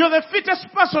 you're the fittest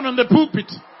person on the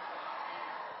pulpit.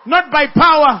 Not by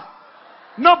power,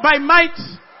 not by might,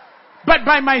 but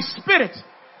by my spirit.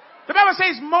 The Bible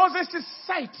says Moses'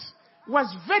 sight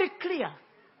was very clear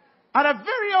at a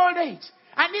very old age.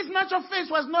 And his natural face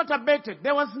was not abated.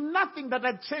 There was nothing that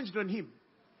had changed on him.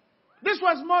 This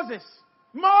was Moses.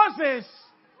 Moses.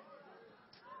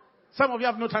 Some of you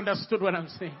have not understood what I'm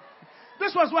saying.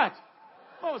 This was what?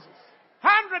 Moses.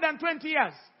 120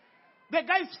 years. The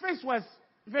guy's face was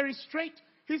very straight.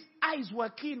 His eyes were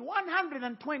keen.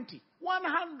 120.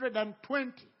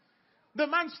 120. The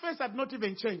man's face had not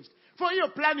even changed. For you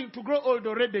planning to grow old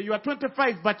already, you are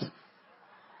 25, but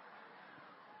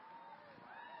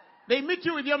they meet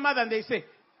you with your mother and they say,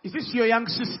 is this your young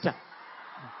sister?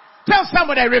 Tell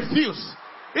somebody I refuse.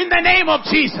 In the name of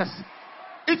Jesus.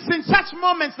 It's in such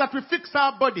moments that we fix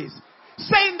our bodies.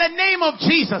 Say in the name of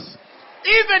Jesus.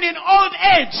 Even in old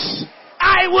age,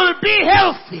 I will be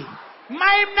healthy.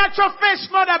 My natural face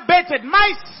not abated.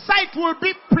 My sight will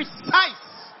be precise.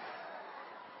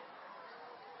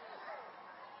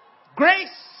 Grace.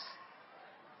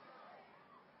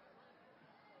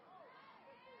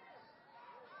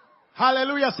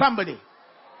 Hallelujah, somebody.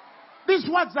 These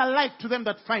words are life to them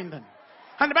that find them.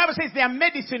 And the Bible says they are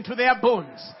medicine to their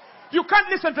bones. You can't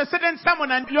listen to a certain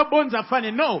someone and your bones are funny.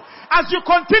 No. As you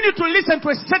continue to listen to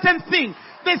a certain thing,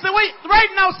 there's a way, right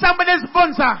now somebody's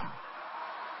bones are.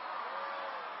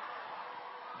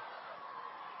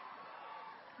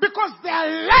 Because they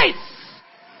are life.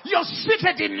 You're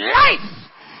seated in life.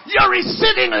 You're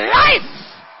receiving life.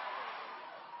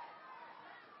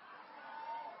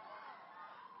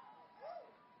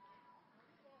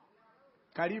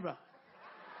 Kariba.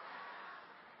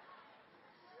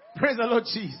 Praise the Lord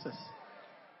Jesus.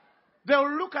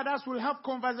 They'll look at us, we'll have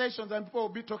conversations, and people will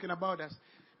be talking about us.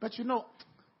 But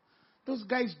those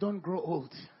guys don't grow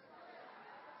old.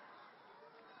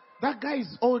 That guy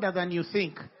is older than you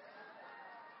think.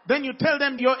 Then you tell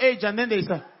them your age, and then they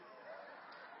say,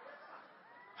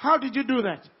 how did you do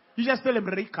that? You just tell them,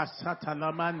 Rika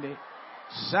Satalamande,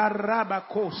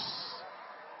 Sarabakos.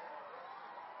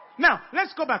 Now,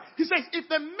 let's go back. He says, if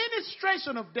the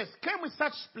ministration of death came with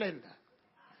such splendor,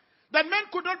 that men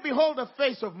could not behold the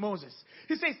face of Moses.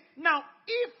 He says, now,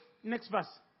 next verse,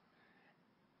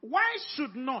 why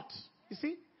should not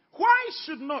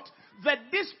the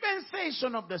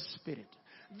dispensation of the Spirit,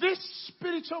 this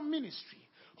spiritual ministry,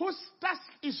 whose task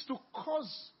is to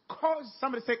cause,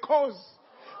 somebody say cause,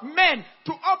 men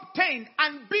to obtain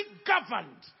and be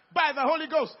governed by the Holy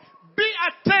Ghost, be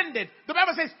attended, the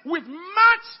Bible says, with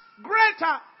much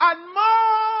greater and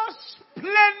more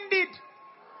splendid.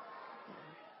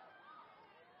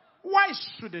 Why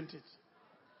shouldn't it?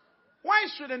 Why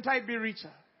shouldn't I be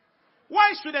richer?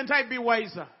 Why shouldn't I be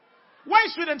wiser? Why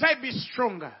shouldn't I be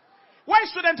stronger? Why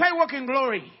shouldn't I walk in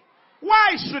glory?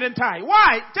 Why shouldn't I?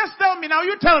 Why? Just tell me now.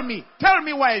 You tell me. Tell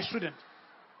me why I shouldn't.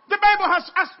 The Bible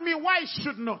has asked me why I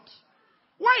should not.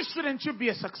 Why shouldn't you be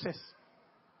a success?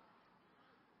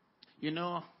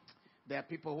 There are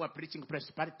people who are preaching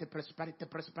prosperity, prosperity,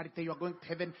 prosperity. You are going to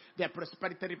heaven. They are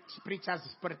prosperity preachers.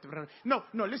 No,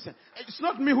 listen. It's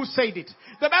not me who said it.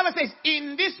 The Bible says,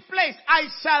 in this place I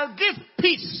shall give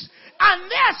peace, and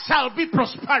there shall be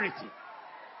prosperity.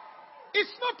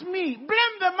 It's not me.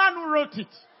 Blame the man who wrote it.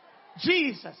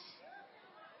 Jesus.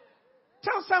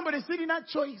 Tell somebody sitting that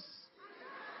choice.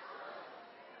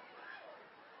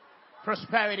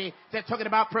 Prosperity. They're talking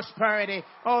about prosperity.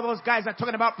 All those guys are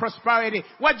talking about prosperity.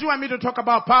 What do you want me to talk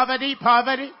about? Poverty?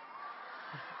 Poverty?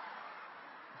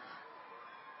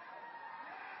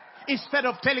 Instead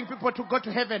of telling people to go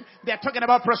to heaven, they're talking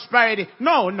about prosperity.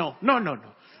 No.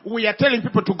 We are telling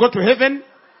people to go to heaven,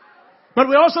 but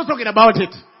we're also talking about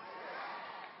it.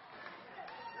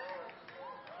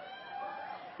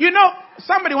 You know,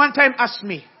 somebody one time asked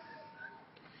me,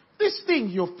 this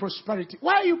thing of prosperity,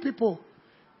 why are you people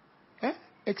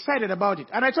excited about it?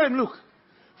 And I told him, look,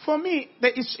 for me,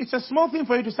 it's a small thing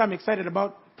for you to say I'm excited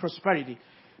about prosperity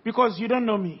because you don't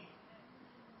know me.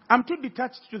 I'm too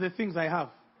detached to the things I have.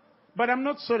 But I'm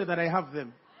not sorry that I have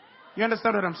them. You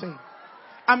understand what I'm saying?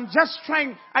 I'm just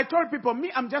trying. I told people,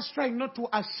 I'm just trying not to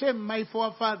ashame my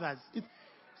forefathers.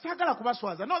 No,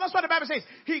 that's what the Bible says.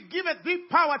 He giveth thee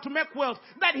power to make wealth,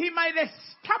 that he might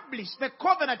establish the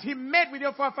covenant he made with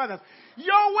your forefathers.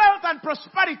 Your wealth and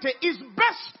prosperity is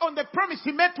based on the promise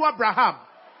he made to Abraham.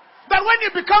 That when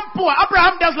you become poor,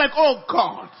 Abraham does like, oh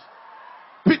God.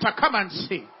 Peter, come and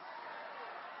see.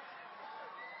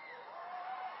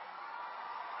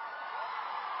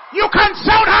 You can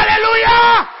shout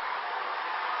hallelujah.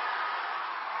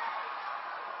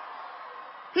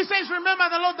 He says, remember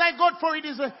the Lord thy God, for it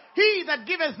is he that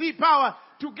giveth thee power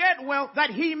to get wealth,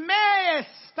 that he may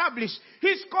establish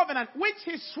his covenant, which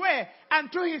he sware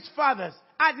unto his fathers,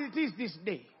 as it is this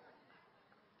day.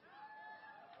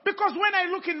 Because when I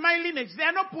look in my lineage, there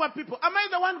are no poor people. Am I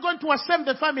the one going to assemble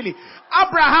the family?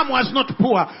 Abraham was not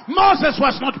poor. Moses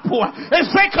was not poor.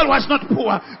 Ezekiel was not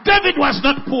poor. David was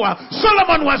not poor.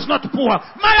 Solomon was not poor.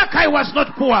 Malachi was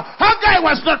not poor. Haggai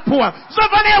was not poor.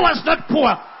 Zephaniah was not poor.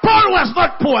 Paul was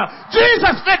not poor.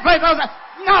 Jesus fed 5,000.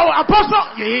 Now, Apostle.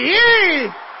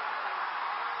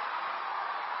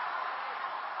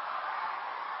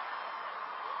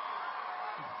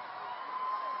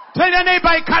 Tell your neighbor,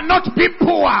 I cannot be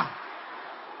poor.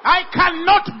 I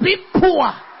cannot be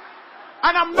poor.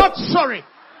 And I'm not sorry.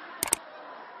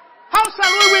 How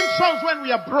shall we win souls when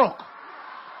we are broke?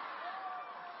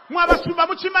 Mwabasumba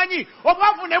mukimanyi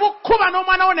obwavu ne bukkuba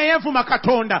n'omwana wo ne yeevuma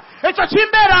Katonda. Ekyo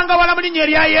kimbeeranga wala mu linnya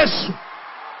erya Yesu.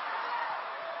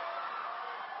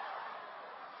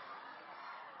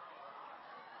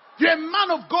 You're a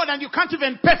man of God and you can't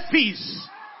even pay fees.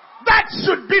 That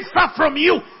should be far from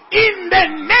you. In the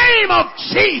name of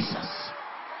Jesus.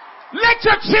 Let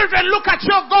your children look at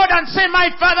your God and say,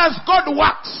 my father's God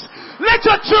works. Let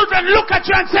your children look at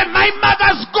you and say, my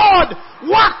mother's God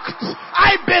worked.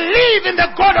 I believe in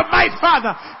the God of my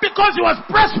father because he was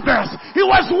prosperous. He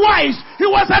was wise. He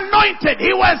was anointed.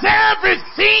 He was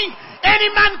everything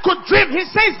any man could dream. He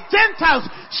says, Gentiles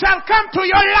shall come to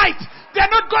your light.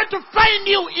 They're not going to find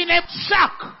you in a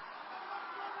shack.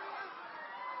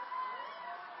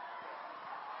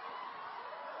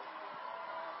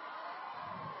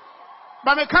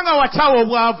 Bamekanga wachawo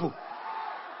bwavu.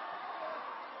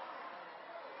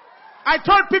 I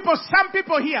told people, some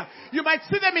people here, you might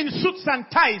see them in suits and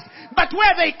ties, but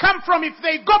where they come from, if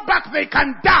they go back, they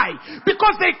can die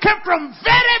because they came from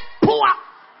very poor.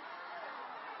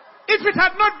 If it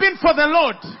had not been for the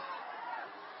Lord,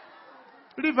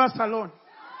 leave us alone.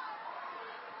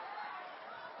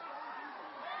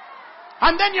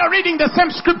 And then you're reading the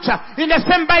same scripture in the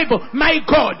same Bible. My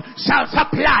God shall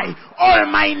supply all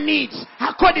my needs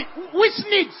according. Which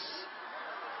needs?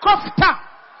 Kofta.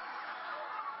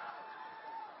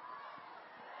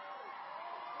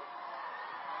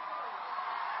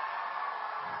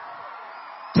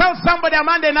 Tell somebody I'm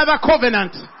under another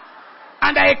covenant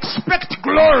and I expect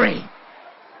glory.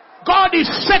 God is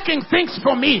shaking things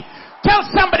for me. Tell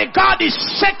somebody God is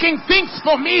shaking things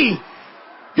for me.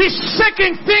 He's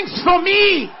shaking things for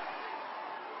me.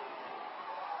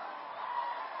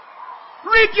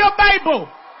 Read your Bible.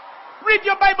 Read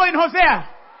your Bible in Hosea.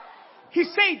 He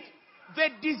said, the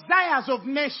desires of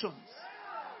nations.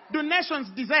 Do nations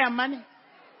desire money?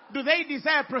 Do they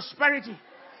desire prosperity?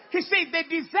 He said, the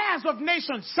desires of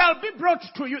nations shall be brought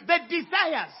to you. The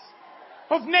desires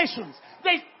of nations.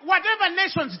 Whatever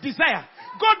nations desire,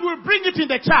 God will bring it in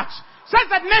the church. Says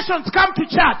that nations come to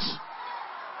church.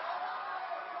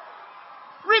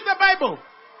 Read the Bible.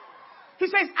 He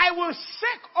says, I will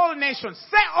shake all nations.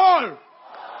 Say all.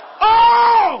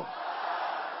 All.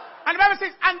 And the Bible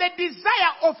says, and the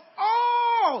desire of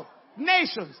all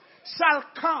nations shall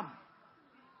come.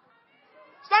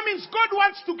 So that means God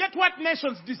wants to get what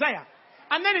nations desire.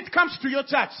 And then it comes to your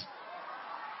church.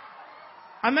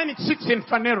 And then it sits in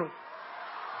Phaneroo.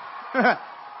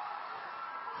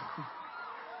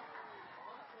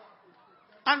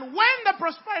 And when the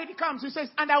prosperity comes, he says,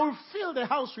 and I will fill the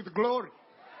house with glory.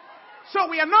 So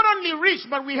we are not only rich,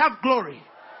 but we have glory.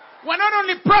 We're not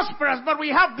only prosperous, but we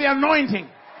have the anointing.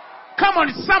 Come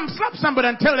on, slap somebody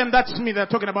and tell them that's me they're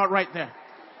talking about right there.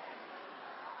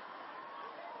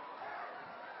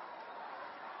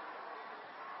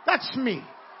 That's me.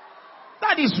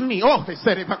 That is me. Oh, they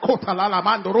said it. Zakatala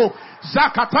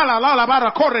la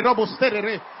bara corre robo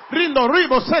sterere. Rindo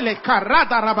ribo sele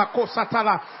carada rabacosa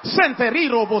tala.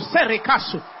 Senteriro bo sere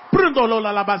casu. Prundolo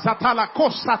la bazatala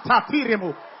cosa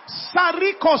tatiremo.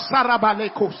 Sariko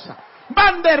sarabale cosa.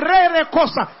 Banderere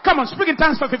cosa. Come on, speak in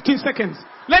tongues for 15 seconds.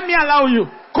 Let me allow you.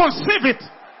 Conceive it.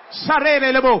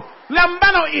 Sarere lebo.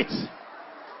 Lambano it.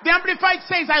 The Amplified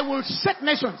says, I will shake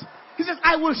nations. He says,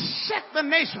 I will shake the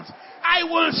nations. I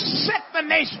will shake the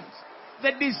nations.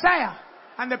 The desire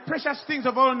and the precious things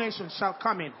of all nations shall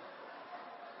come in.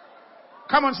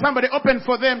 Come on, somebody, open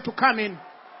for them to come in.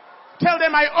 Tell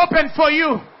them, I open for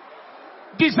you.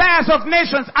 Desires of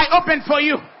nations, I open for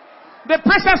you. The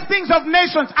precious things of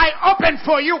nations, I open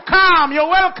for you. Come, you're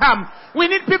welcome. We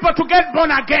need people to get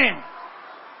born again.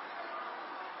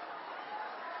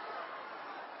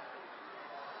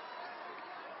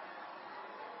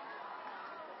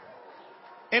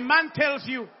 A man tells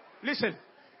you, listen,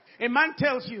 a man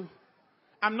tells you,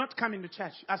 I'm not coming to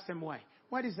church. Ask them why.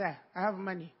 What is that? I have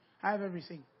money. I have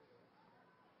everything.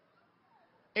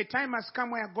 A time has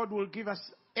come where God will give us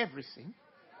everything,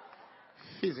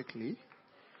 physically,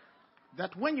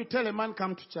 that when you tell a man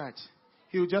come to church,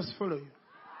 he will just follow you.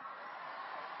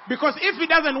 Because if he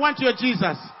doesn't want your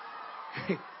Jesus,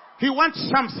 he wants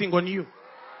something on you.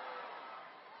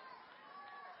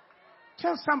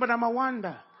 Tell somebody, I'm a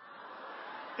wonder.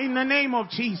 In the name of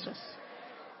Jesus.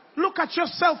 Look at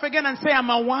yourself again and say, I'm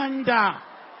a wonder.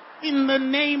 In the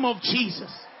name of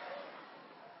Jesus.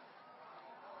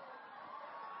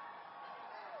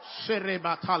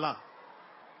 Sherebatala.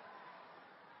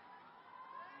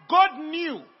 God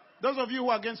knew, those of you who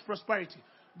are against prosperity,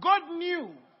 God knew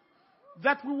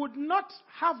that we would not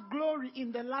have glory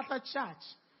in the latter church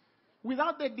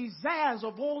without the desires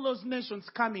of all those nations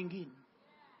coming in.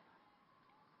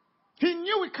 He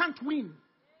knew we can't win.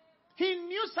 He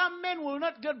knew some men will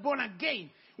not get born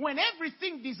again when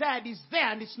everything desired is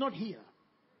there and it's not here.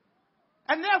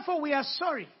 And therefore we are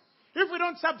sorry if we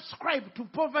don't subscribe to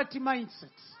poverty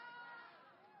mindsets.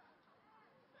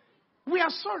 We are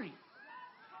sorry.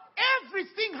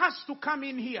 Everything has to come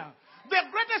in here. The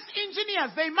greatest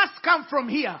engineers, they must come from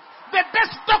here. The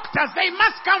best doctors, they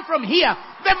must come from here.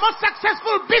 The most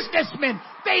successful businessmen,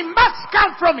 they must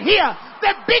come from here.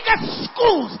 The biggest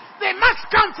schools, they must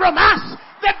come from us.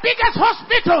 The biggest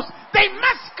hospitals, they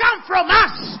must come from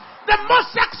us. The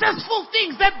most successful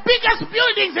things, the biggest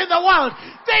buildings in the world,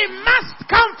 they must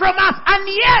come from us. And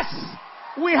yes,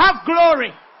 we have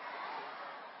glory.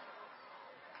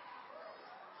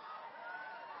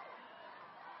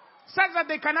 Such that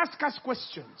they can ask us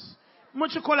questions.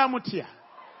 Muchikola mutia.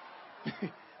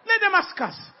 Let them ask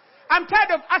us. I'm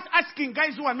tired of us asking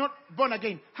guys who are not born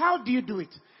again. How do you do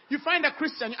it? You find a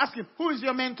Christian, you ask him, who is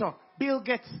your mentor? Bill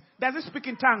Gates. Does he speak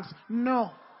in tongues?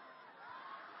 No.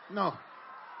 No.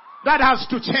 That has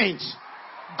to change.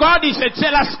 God is a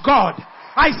jealous God.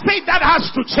 I say that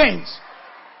has to change.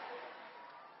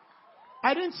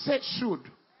 I didn't say it should.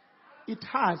 It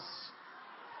has.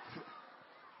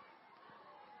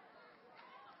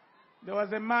 There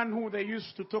was a man who they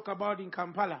used to talk about in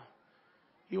Kampala.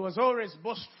 He was always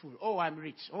boastful. Oh, I'm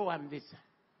rich. Oh, I'm this.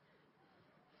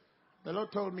 The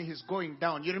Lord told me he's going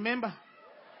down. You remember?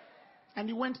 And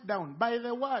he went down by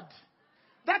the word.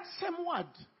 That same word.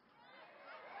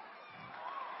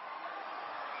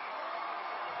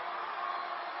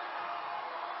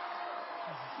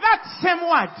 That same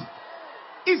word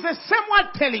is the same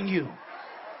word telling you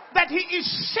that he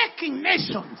is shaking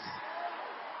nations.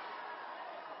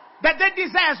 That their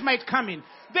desires might come in.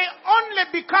 They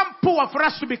only become poor for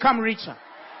us to become richer.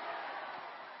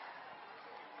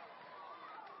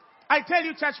 I tell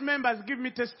you, church members, give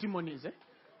me testimonies.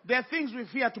 There are things we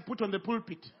fear to put on the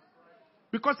pulpit.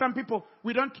 Because some people,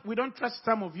 we don't trust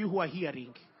some of you who are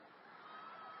hearing.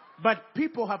 But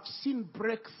people have seen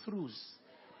breakthroughs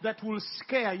that will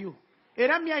scare you.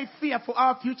 Erami, I fear for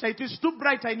our future. It is too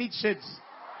bright, I need shades.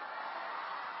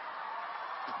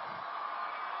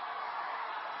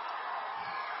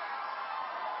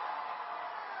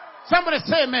 Somebody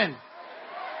say amen.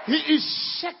 He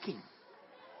is shaking.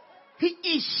 He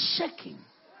is shaking.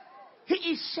 He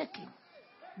is shaking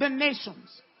the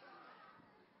nations.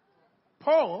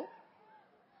 Paul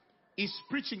is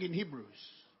preaching in Hebrews.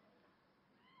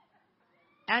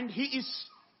 And he is,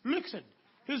 listen,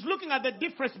 he's looking at the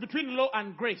difference between law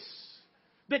and grace.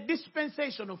 the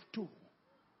dispensation of 2.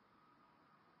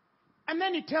 And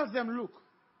then he tells them, look,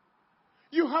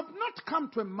 you have not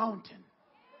come to a mountain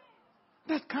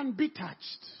that can be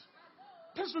touched.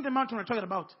 That's not the mountain we're talking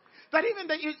about. That even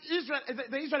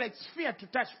the Israelites feared to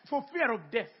touch for fear of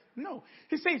death. No.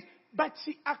 He says, but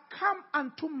ye are come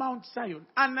unto Mount Zion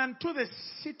and unto the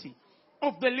city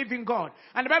of the living God.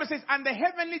 And the Bible says, and the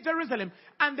heavenly Jerusalem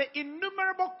and the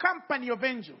innumerable company of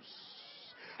angels.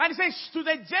 And it says, to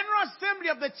the general assembly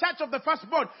of the church of the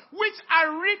firstborn, which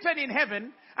are written in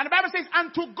heaven. And the Bible says,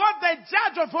 unto God the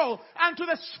judge of all, and to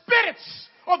the spirits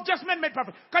of just men made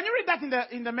perfect. Can you read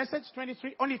that in the message?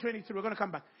 23? Only 23. We're going to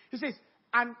come back. He says,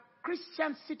 and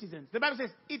Christian citizens. The Bible says,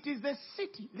 it is the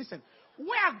city, listen,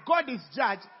 where God is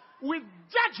judged with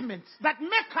judgments that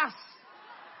make us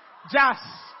just.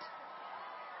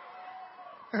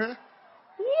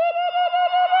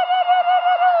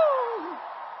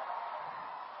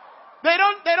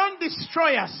 They don't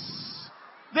destroy us.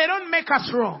 They don't make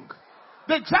us wrong.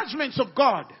 The judgments of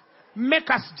God make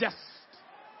us just.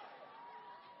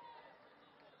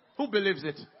 Who believes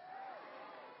it?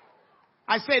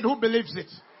 I said, who believes it?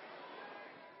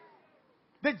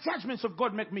 The judgments of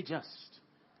God make me just.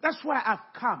 That's why I've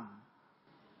come.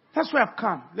 That's why I've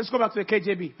come. Let's go back to the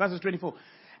KJV, verses 24.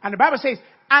 And the Bible says,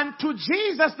 and to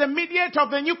Jesus, the mediator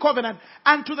of the new covenant,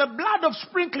 and to the blood of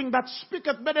sprinkling that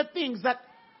speaketh better things than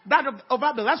that of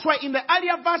Abel. That's why in the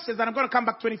earlier verses, and I'm going to come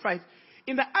back 25,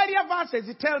 in the earlier verses,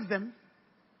 it tells them,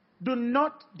 do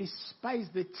not despise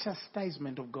the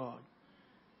chastisement of God.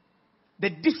 The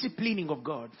disciplining of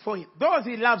God. For those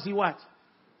he loves, he what?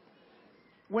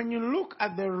 When you look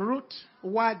at the root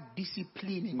word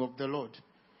disciplining of the Lord,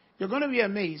 you're going to be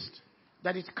amazed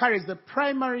that it carries the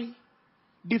primary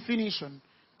definition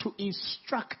to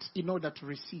instruct in order to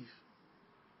receive.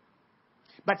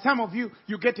 But some of you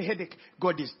get a headache.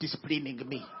 God is disciplining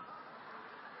me.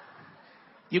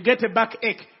 You get a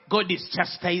backache. God is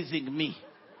chastising me.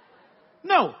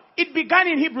 No, it began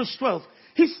in Hebrews 12.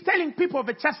 He's telling people of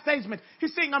a chastisement.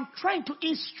 He's saying, I'm trying to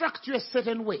instruct you a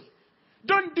certain way.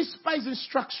 Don't despise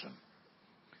instruction.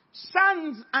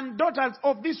 Sons and daughters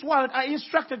of this world are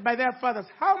instructed by their fathers.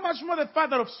 How much more the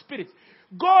Father of spirits?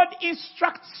 God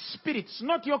instructs spirits,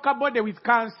 not your body with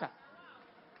cancer.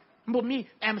 But me,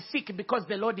 I'm sick because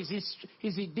the Lord is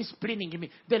disciplining me.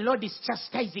 The Lord is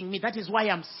chastising me. That is why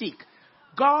I'm sick.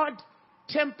 God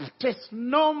tempteth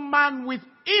no man with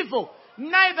evil.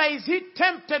 Neither is he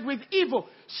tempted with evil.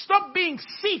 Stop being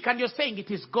sick and you're saying it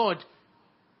is God.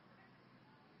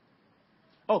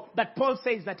 Oh, but Paul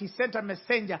says that he sent a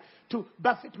messenger to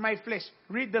buffet my flesh.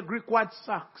 Read the Greek word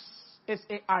sarx.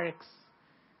 S-A-R-X.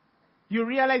 You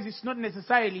realize it's not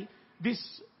necessarily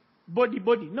this body.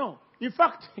 No. In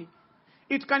fact,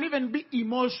 it can even be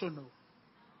emotional.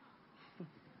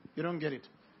 You don't get it.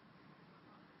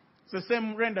 It's the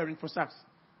same rendering for sarx.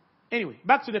 Anyway,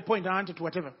 back to the point. I wanted to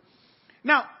whatever.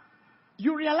 Now,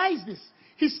 you realize this.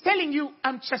 He's telling you,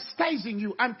 I'm chastising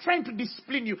you. I'm trying to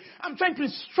discipline you. I'm trying to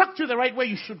instruct you the right way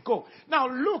you should go. Now,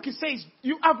 look, he says,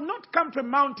 you have not come to a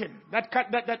mountain that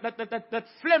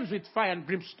flames with fire and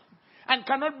brimstone and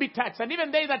cannot be touched. And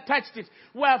even they that touched it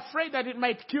were afraid that it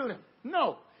might kill them.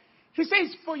 No. He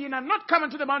says, for ye are not come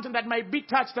unto the mountain that might be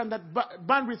touched and that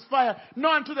burned with fire,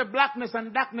 nor unto the blackness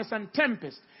and darkness and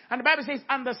tempest. And the Bible says,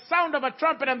 and the sound of a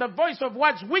trumpet and the voice of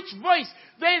words, which voice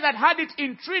they that had it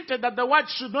entreated that the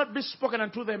words should not be spoken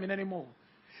unto them in any more.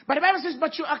 But the Bible says,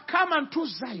 but you are come unto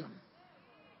Zion.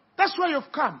 That's why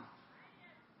you've come.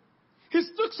 He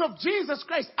speaks of Jesus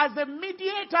Christ as the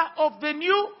mediator of the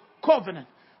new covenant,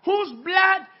 whose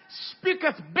blood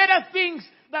speaketh better things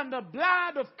than the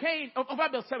blood of Cain, of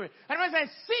Abel. And as I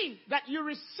see that you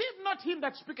receive not him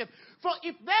that speaketh, for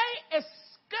if they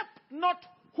escape not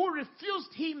who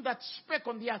refused him that spake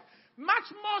on the earth, much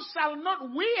more shall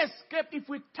not we escape if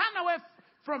we turn away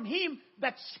from him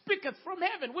that speaketh from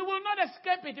heaven. We will not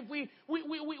escape it if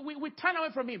we turn away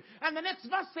from him. And the next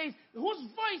verse says, whose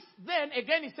voice then,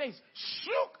 again he says,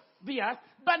 shook the earth,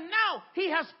 but now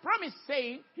he has promised,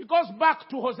 saying, he goes back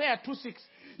to Hosea 2:6.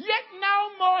 Yet now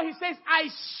more, he says, I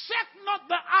shake not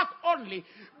the earth only,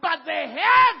 but the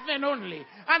heaven only.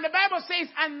 And the Bible says,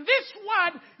 and this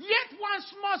word yet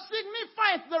once more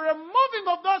signifieth the removing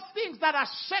of those things that are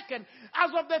shaken,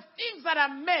 as of the things that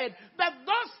are made, that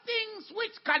those things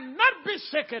which cannot be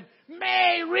shaken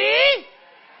may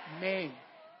remain.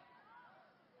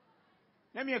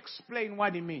 Let me explain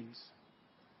what it means.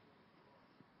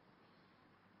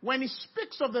 When he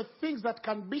speaks of the things that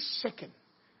can be shaken,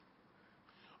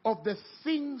 of the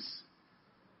things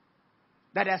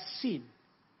that are seen.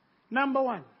 Number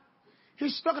one,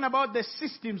 he's talking about the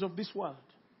systems of this world.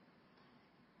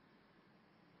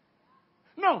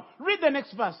 No, read the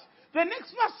next verse. The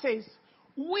next verse says,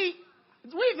 we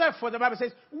therefore, the Bible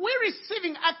says, we're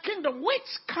receiving a kingdom which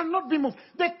cannot be moved.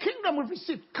 The kingdom we've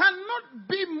received cannot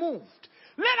be moved.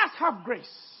 Let us have grace.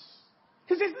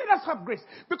 He says, let us have grace.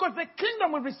 Because the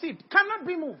kingdom we've received cannot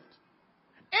be moved.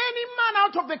 Any man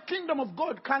out of the kingdom of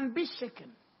God can be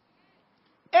shaken.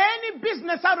 Any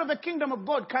business out of the kingdom of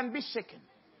God can be shaken.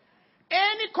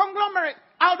 Any conglomerate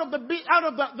out of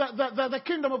the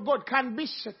kingdom of God can be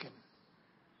shaken.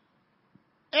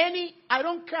 I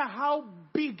don't care how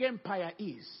big empire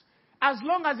is, as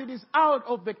long as it is out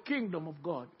of the kingdom of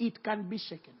God, it can be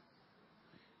shaken.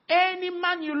 Any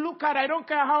man you look at, I don't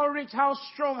care how rich, how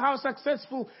strong, how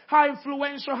successful, how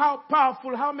influential, how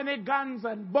powerful, how many guns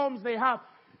and bombs they have.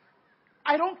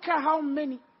 I don't care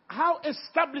how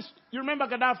established. You remember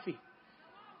Gaddafi?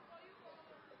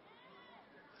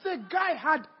 The guy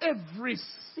had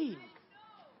everything.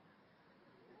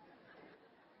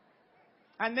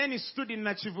 And then he stood in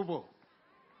Nachivubo.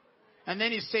 And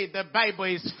then he said, the Bible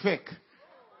is fake.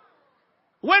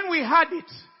 When we had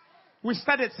it, we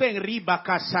started saying,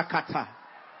 Ribaka Shakata.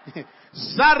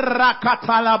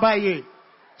 Zarakatalabaye.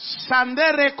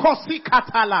 Shandere Kosi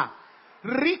Katala.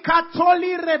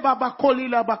 Rikatoli Rebabakoli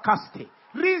Labakaste.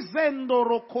 Rizendo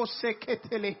Rokose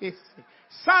Ketelehese.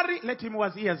 Sorry, let him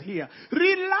was ears here.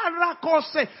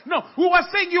 Rilarakose. No, we were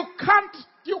saying you can't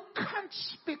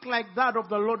speak like that of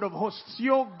the Lord of hosts.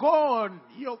 You're gone.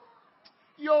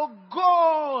 You're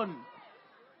gone.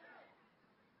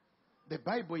 The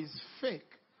Bible is fake.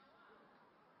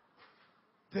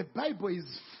 The Bible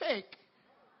is fake.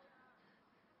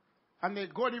 And they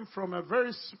got him from a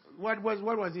very, what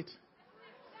was it?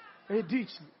 A ditch.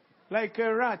 Like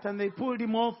a rat. And they pulled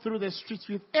him all through the streets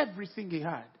with everything he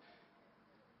had.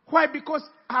 Why? Because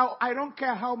I don't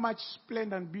care how much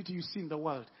splendor and beauty you see in the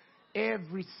world.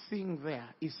 Everything there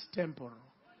is temporal.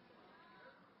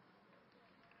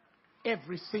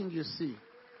 Everything you see.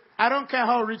 I don't care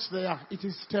how rich they are. It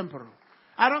is temporal.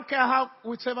 I don't care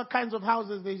whichever kinds of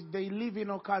houses they live in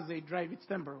or cars they drive. It's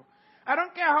temporal. I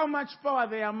don't care how much power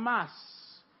they amass.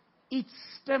 It's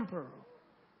temporal.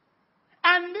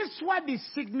 And this word is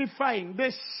signifying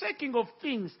the shaking of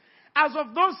things, as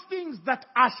of those things that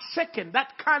are shaken,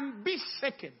 that can be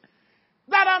shaken,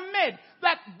 that are made,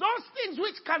 that those things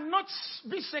which cannot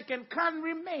be shaken can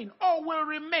remain, or will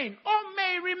remain, or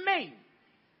may remain.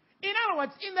 In other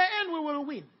words, in the end we will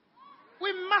win.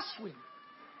 We must win.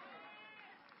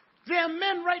 There are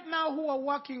men right now who are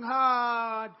working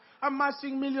hard,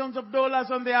 amassing millions of dollars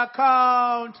on their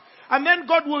account, and then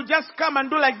God will just come and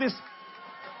do like this.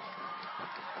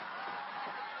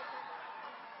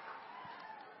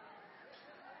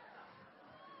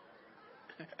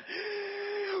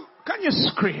 Can you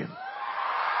scream?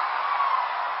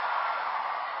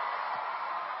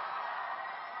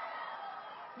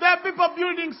 There are people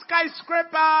building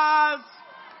skyscrapers,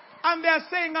 and they are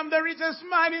saying, I'm the richest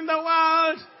man in the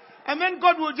world. And then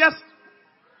God will just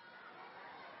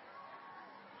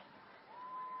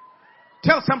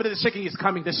tell somebody the shaking is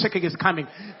coming, the shaking is coming,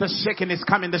 the shaking is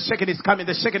coming, the shaking is coming,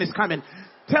 the shaking is coming.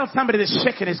 Tell somebody the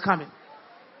shaking is coming.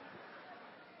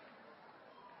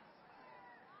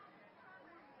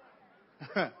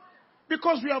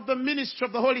 Because we have the ministry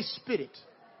of the Holy Spirit.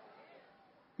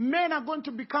 Men are going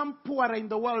to become poorer in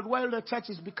the world while the church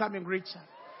is becoming richer.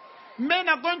 Men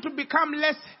are going to become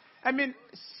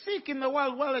sick in the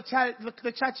world while the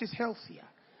church is healthier.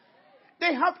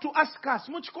 They have to ask us,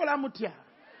 Muchkola Mutia.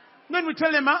 Then we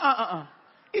tell them,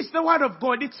 It's the word of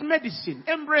God. It's medicine.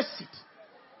 Embrace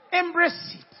it.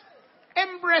 Embrace it.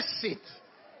 Embrace it.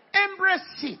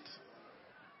 Embrace it.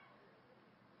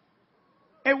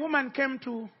 A woman came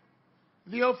to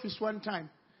the office one time,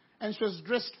 and she was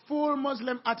dressed full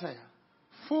Muslim attire.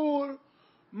 Full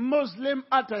Muslim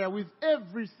attire with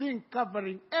everything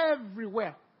covering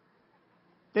everywhere.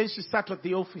 Then she sat at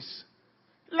the office,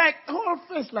 like whole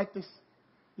face like this.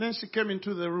 Then she came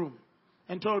into the room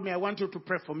and told me, I want you to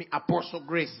pray for me, Apostle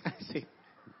Grace. I said,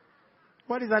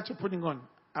 what is that you're putting on?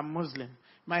 I'm Muslim.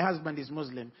 My husband is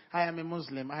Muslim. I am a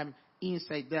Muslim. I'm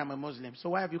inside there, I'm a Muslim. So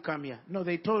why have you come here? No,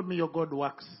 they told me your God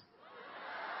works.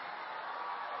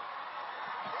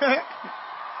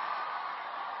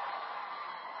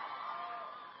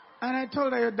 And I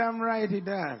told her, you're damn right, he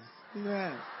does. He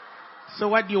does. So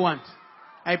what do you want?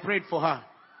 I prayed for her.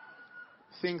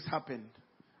 Things happened.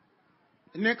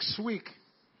 Next week,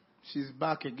 she's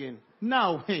back again.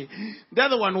 Now, hey, the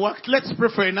other one worked. Let's pray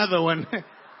for another one.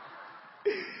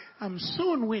 I'm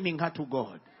soon winning her to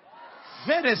God.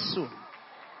 Very soon.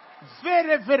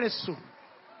 Very, very soon.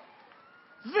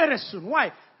 Very soon.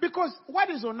 Why? Because what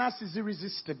is on us is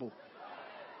irresistible.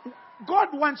 God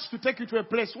wants to take you to a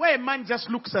place where a man just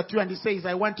looks at you and he says,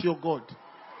 I want your God.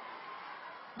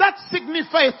 That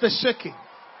signifies the shaking.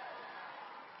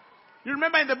 You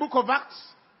remember in the book of Acts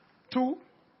 2,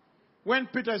 when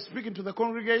Peter is speaking to the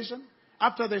congregation,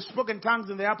 after they spoke in tongues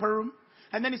in the upper room,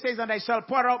 and then he says, and I shall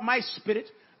pour out my spirit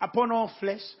upon all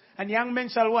flesh, and young men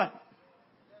shall what?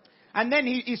 And then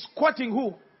he is quoting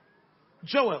who?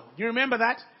 Joel. You remember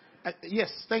that?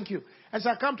 Yes, thank you. And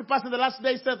shall come to pass in the last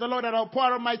days, says the Lord, that I'll pour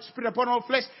out my spirit upon all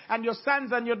flesh, and your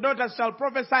sons and your daughters shall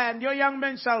prophesy, and your young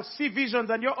men shall see visions,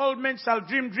 and your old men shall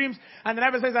dream dreams. And the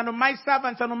Bible says, and on my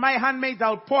servants and on my handmaids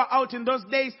I'll pour out in those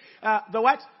days the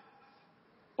what?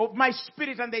 Of my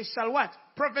spirit, and they shall what?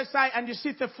 Prophesy. And you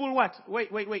see the full what? Wait,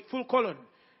 full colon.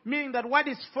 Meaning that what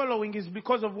is following is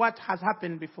because of what has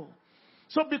happened before.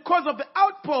 So because of the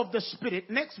outpour of the Spirit,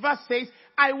 next verse says,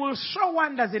 I will show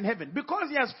wonders in heaven. Because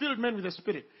he has filled men with the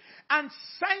Spirit. And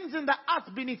signs in the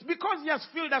earth beneath. Because he has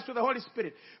filled us with the Holy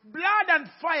Spirit. Blood and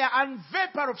fire and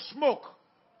vapor of smoke.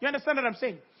 You understand what I'm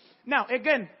saying? Now,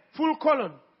 again, full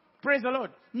colon. Praise the Lord.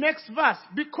 Next verse.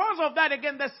 Because of that,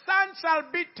 again, the sun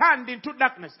shall be turned into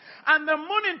darkness, and the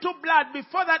moon into blood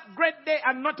before that great day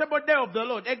and notable day of the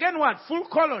Lord. Again, what? Full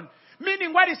colon.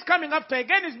 Meaning what is coming after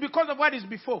again is because of what is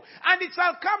before. And it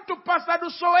shall come to pass that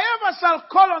whosoever shall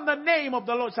call on the name of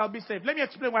the Lord shall be saved. Let me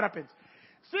explain what happens.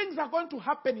 Things are going to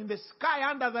happen in the sky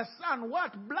under the sun.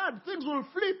 What? Blood. Things will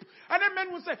flip. And then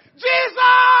men will say,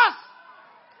 Jesus!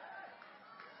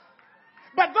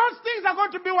 But those things are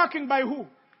going to be working by who?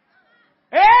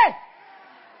 Hey!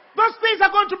 Those things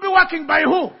are going to be working by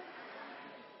who?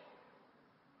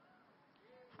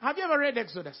 Have you ever read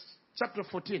Exodus chapter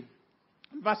 14,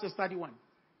 verses 31?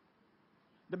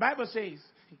 The Bible says,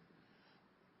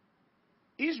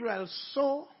 Israel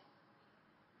saw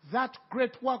that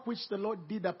great work which the Lord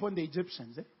did upon the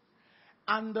Egyptians.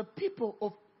 And the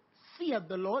people feared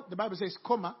the Lord, the Bible says,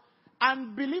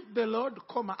 and believed the Lord,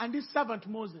 and his servant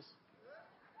Moses.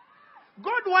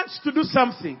 God wants to do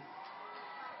something.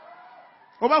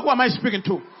 Over who am I speaking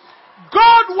to?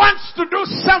 God wants to do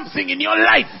something in your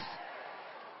life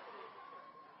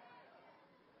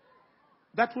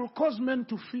that will cause men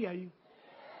to fear you.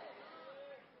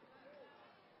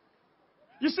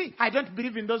 You see, I don't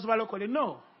believe in those who are locally.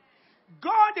 No.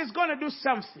 God is going to do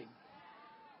something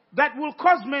that will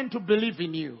cause men to believe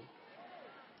in you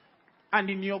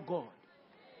and in your God.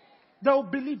 They'll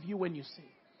believe you when you say.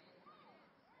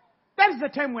 That is the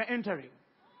time we're entering.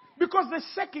 Because the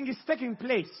shaking is taking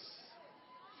place.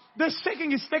 The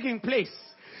shaking is taking place.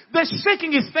 The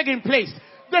shaking is taking place.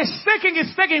 The shaking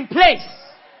is taking place.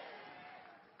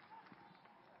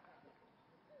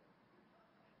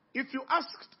 If you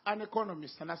asked an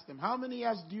economist and asked them, how many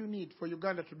years do you need for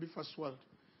Uganda to be first world?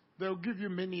 They'll give you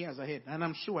many years ahead. And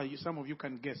I'm sure some of you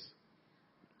can guess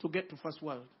to get to first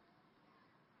world.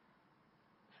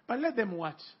 But let them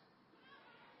watch.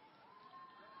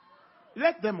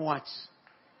 Let them watch.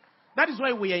 That is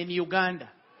why we are in Uganda.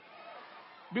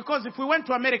 Because if we went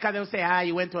to America, they'll say,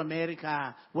 you went to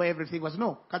America where everything was.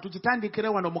 No. Katujitandikire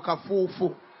wano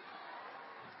mukafufu.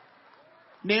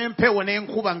 Nempewo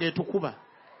nenkuba ngetukuba.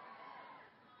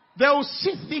 They will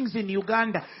see things in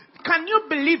Uganda. Can you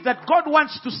believe that God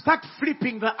wants to start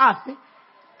flipping the earth?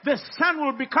 The sun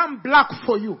will become black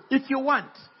for you if you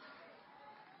want.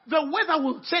 The weather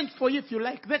will change for you if you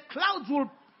like. The clouds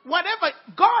will, whatever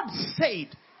God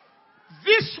said.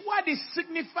 This word is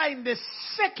signifying the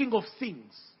shaking of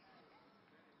things.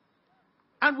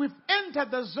 And we've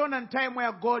entered the zone and time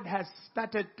where God has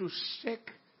started to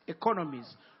shake economies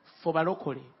for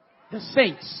locally. The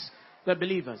saints. The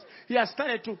believers. He has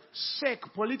started to shake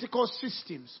political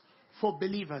systems for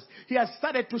believers. He has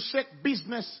started to shake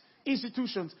business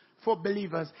institutions for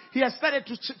believers. He has started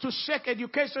to shake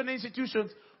education institutions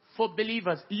for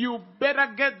believers. You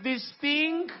better get this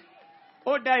thing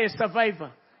or die a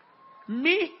survivor.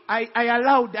 Me,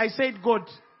 I said, God,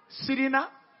 Sirina,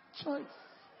 choice.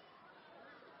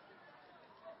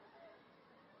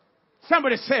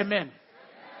 Somebody say amen.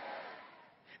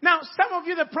 Now, some of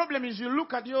you, the problem is you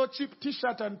look at your cheap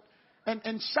t-shirt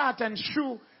and shirt and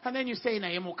shoe, and then you say,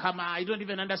 I don't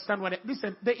even understand what it is.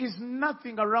 Listen, there is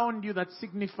nothing around you that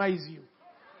signifies you.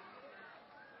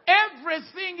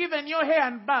 Everything, even your hair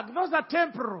and bag, those are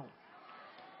temporal.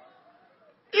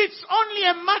 It's only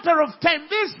a matter of time.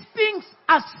 These things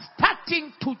are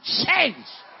starting to change.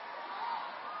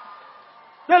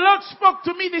 The Lord spoke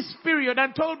to me this period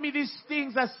and told me these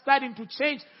things are starting to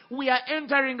change. We are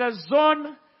entering a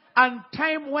zone and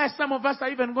time where some of us are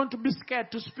even going to be scared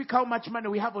to speak how much money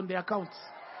we have on the accounts.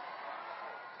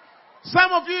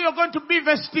 Some of you are going to be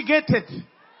investigated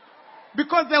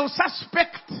because they will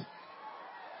suspect.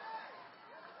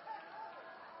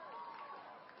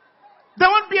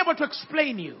 able to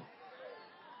explain you.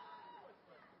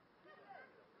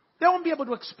 They won't be able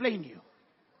to explain you.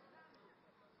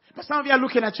 But some of you are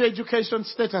looking at your education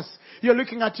status. You're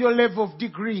looking at your level of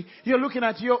degree. You're looking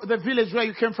at the village where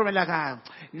you came from and like,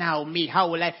 now me,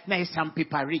 how will I? Now some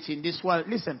people are rich in this world.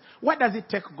 Listen, what does it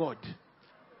take God?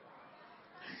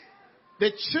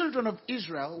 The children of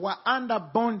Israel were under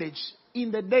bondage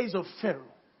in the days of Pharaoh.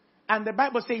 And the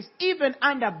Bible says even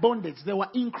under bondage, they were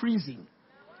increasing.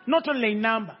 Not only in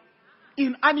number,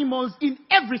 in animals, in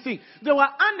everything. They were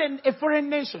under a foreign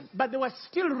nation, but they were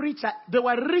still richer. They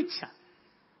were richer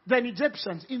than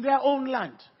Egyptians in their own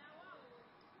land.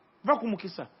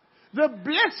 The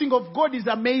blessing of God is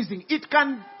amazing. It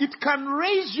can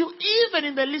raise you even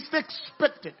in the least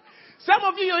expected. Some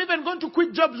of you are even going to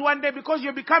quit jobs one day because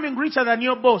you're becoming richer than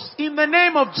your boss. In the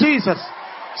name of Jesus.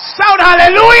 Shout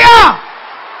hallelujah!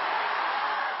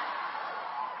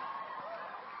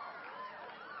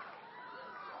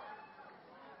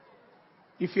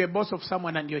 If you're a boss of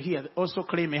someone and you're here, also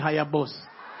claim a higher boss.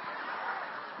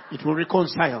 It will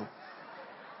reconcile.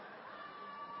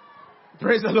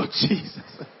 Praise the Lord Jesus.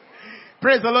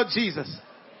 Praise the Lord Jesus.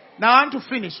 Now I want to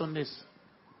finish on this.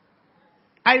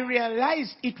 I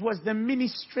realized it was the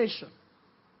ministration.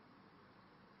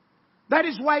 That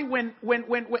is why when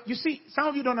you see, some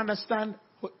of you don't understand.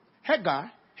 Haggai,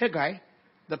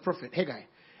 the prophet, Haggai,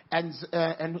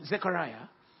 and Zechariah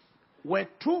were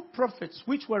two prophets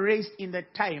which were raised in the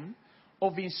time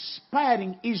of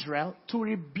inspiring Israel to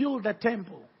rebuild the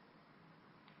temple.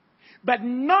 But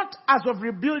not as of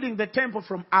rebuilding the temple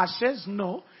from ashes,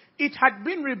 no. It had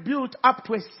been rebuilt up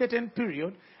to a certain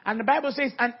period. And the Bible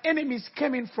says, and enemies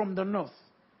came in from the north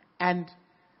and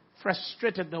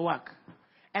frustrated the work.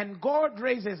 And God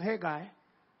raises Haggai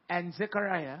and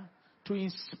Zechariah to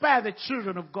inspire the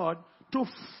children of God to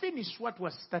finish what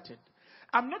was started.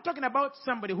 I'm not talking about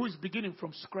somebody who is beginning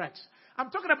from scratch. I'm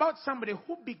talking about somebody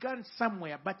who began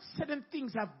somewhere, but certain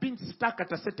things have been stuck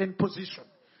at a certain position.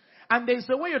 And there's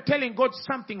a way you're telling God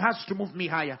something has to move me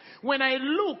higher. When I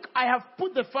look, I have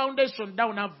put the foundation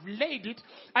down. I've laid it.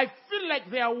 I feel like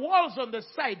there are walls on the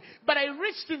side. But I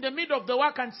reached in the middle of the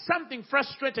work and something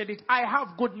frustrated it. I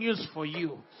have good news for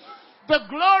you. The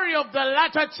glory of the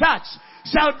latter church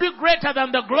shall be greater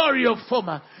than the glory of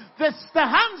former. The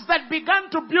hands that began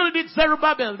to build it,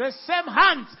 Zerubbabel, the same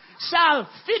hands shall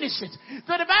finish it.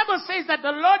 So the Bible says that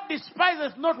the Lord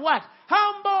despises not what?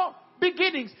 Humble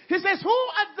beginnings. He says, who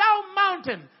art thou,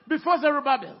 mountain, before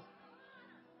Zerubbabel?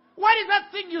 What is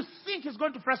that thing you think is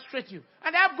going to frustrate you?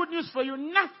 And I have good news for you.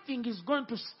 Nothing is going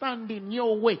to stand in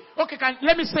your way. Okay,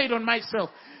 let me say it on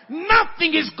myself.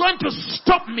 Nothing is going to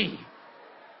stop me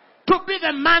to be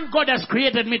the man God has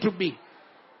created me to be.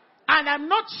 And I'm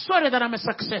not sorry that I'm a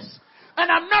success. And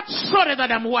I'm not sorry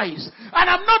that I'm wise. And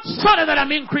I'm not sorry that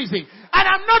I'm increasing. And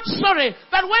I'm not sorry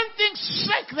that when things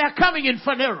shake, they're coming in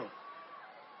Phaneroo.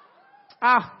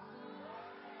 I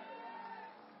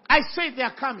say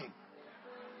they're coming.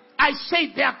 I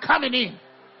say they're coming in.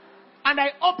 And I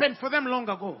opened for them long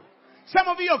ago. Some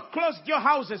of you have closed your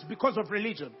houses because of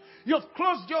religion. You've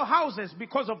closed your houses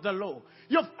because of the law.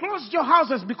 You've closed your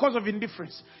houses because of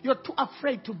indifference. You're too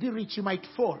afraid to be rich. You might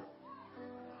fall.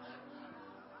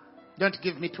 Don't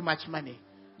give me too much money.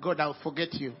 God, I'll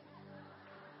forget you.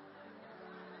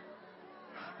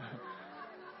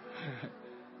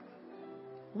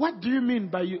 What do you mean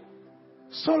by you?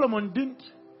 Solomon didn't.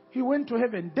 He went to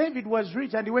heaven. David was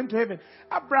rich and he went to heaven.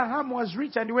 Abraham was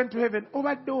rich and he went to heaven.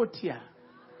 Overdotia.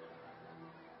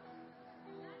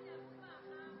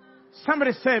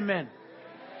 Somebody say amen.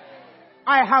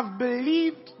 I have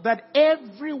believed that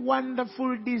every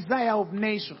wonderful desire of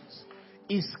nations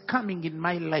is coming in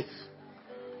my life.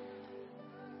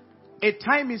 A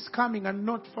time is coming and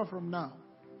not far from now.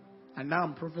 And now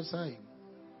I'm prophesying.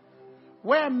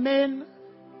 Where men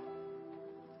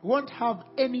won't have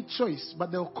any choice,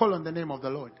 but they'll call on the name of the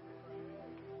Lord.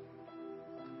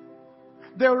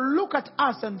 They'll look at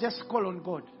us and just call on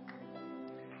God.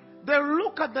 They'll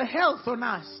look at the health on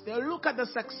us. They'll look at the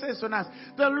success on us.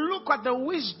 They'll look at the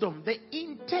wisdom, the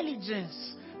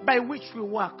intelligence by which we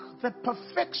work, the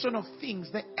perfection of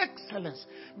things, the excellence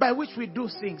by which we do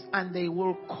things, and they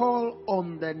will call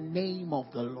on the name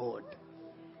of the Lord.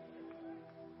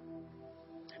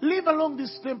 Leave alone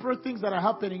these temporary things that are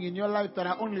happening in your life that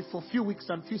are only for few weeks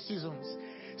and few seasons.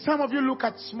 Some of you look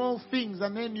at small things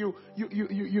and then you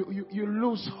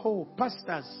lose hope.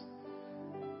 Pastors,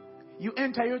 you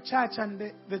enter your church and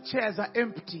the chairs are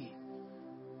empty.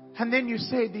 And then you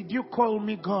say, did you call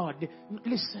me God?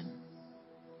 Listen,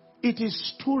 it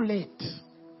is too late.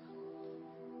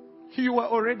 You were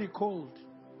already called.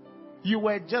 You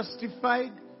were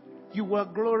justified. You were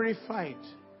glorified.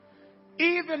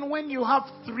 Even when you have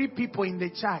 3 people in the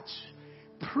church,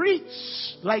 preach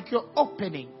like you're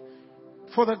opening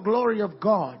for the glory of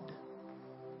God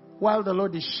while the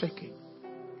Lord is shaking.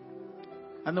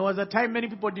 And there was a time many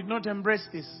people did not embrace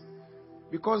this,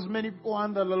 because many people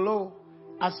under the law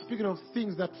are speaking of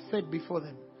things that fed before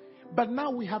them. But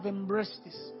now we have embraced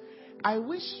this. I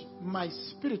wish my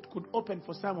spirit could open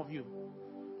for some of you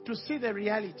to see the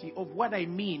reality of what I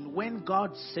mean when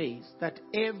God says that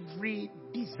every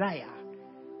desire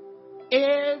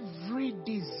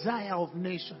of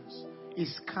nations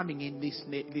is coming in this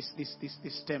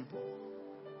temple.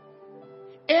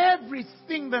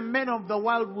 Everything the men of the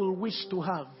world will wish to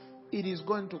have, it is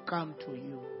going to come to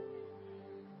you.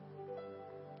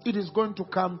 It is going to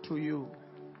come to you.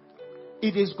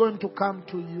 It is going to come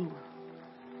to you.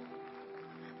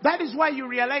 That is why you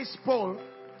realize Paul,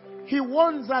 he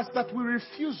warns us that we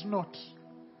refuse not.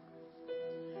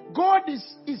 God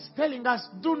is telling us,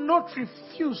 do not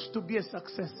refuse to be a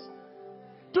success.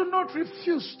 Do not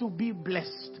refuse to be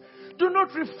blessed. Do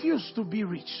not refuse to be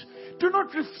rich. Do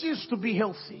not refuse to be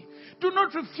healthy. Do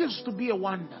not refuse to be a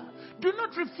wonder. Do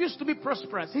not refuse to be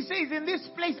prosperous. He says, in this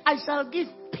place I shall give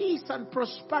peace and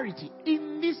prosperity.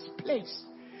 In this place.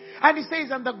 And he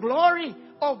says, and the glory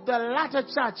of the latter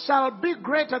church shall be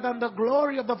greater than the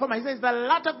glory of the former. He says, the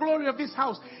latter glory of this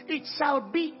house, it shall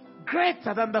be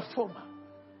greater than the former.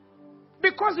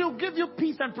 Because he'll give you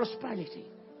peace and prosperity.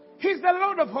 He's the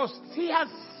Lord of hosts. He has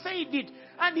said it,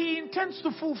 and he intends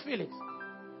to fulfill it.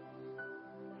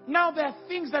 Now there are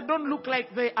things that don't look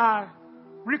like they are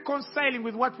reconciling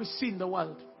with what we see in the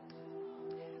world.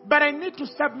 But I need to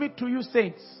submit to you,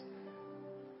 saints,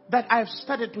 that I have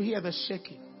started to hear the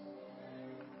shaking.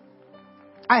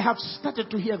 I have started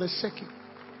to hear the shaking.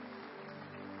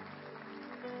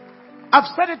 I've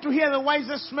started to hear the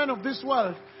wisest men of this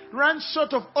world run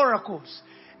short of oracles.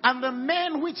 And the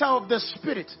men which are of the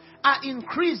Spirit are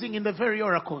increasing in the very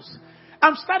oracles.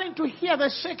 I'm starting to hear the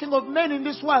shaking of men in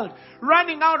this world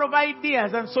running out of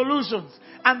ideas and solutions.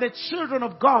 And the children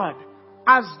of God,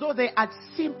 as though they are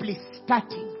simply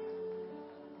starting.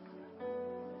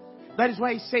 That is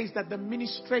why he says that the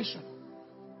ministration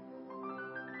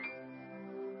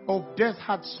of death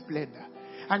had splendor.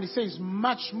 And he says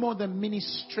much more the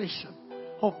ministration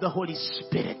of the Holy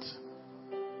Spirit.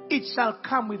 It shall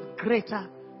come with greater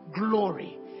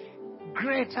glory,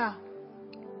 greater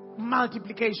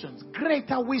multiplications,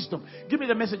 greater wisdom. Give me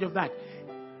the message of that.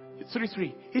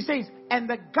 3:3. He says, and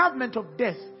the government of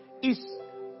death is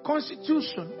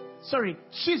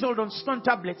chiseled on stone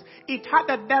tablets. It had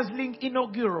a dazzling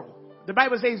inaugural. The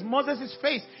Bible says Moses'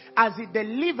 face as he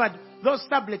delivered those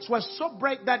tablets was so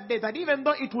bright that day that even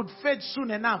though it would fade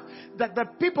soon enough, that the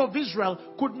people of Israel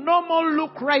could no more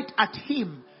look right at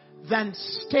him than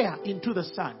stare into the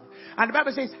sun. And the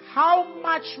Bible says, how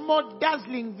much more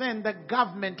dazzling then the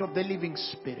government of the living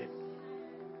Spirit.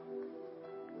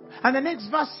 And the next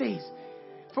verse says,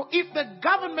 for if the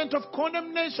government of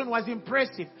condemnation was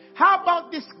impressive, how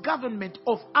about this government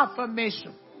of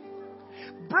affirmation?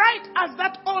 Bright as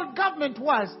that old government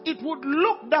was, it would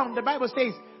look down, the Bible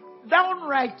says,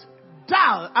 downright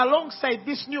dull alongside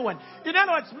this new one. In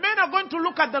other words, men are going to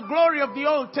look at the glory of the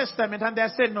Old Testament and they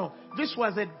say, no, this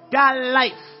was a dull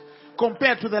life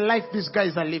compared to the life these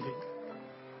guys are living.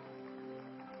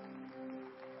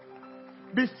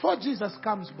 Before Jesus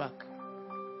comes back,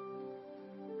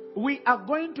 we are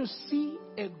going to see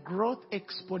a growth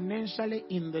exponentially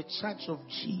in the church of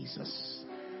Jesus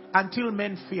until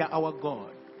men fear our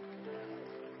God.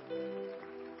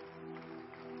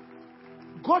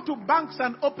 Go to banks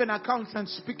and open accounts and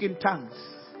speak in tongues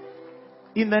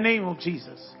in the name of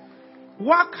Jesus.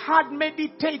 Work hard,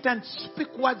 meditate, and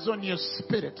speak words on your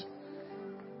spirit.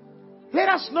 Let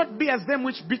us not be as them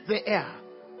which beat the air,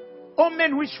 or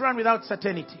men which run without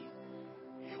certainty.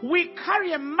 We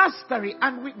carry a mastery,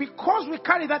 and because we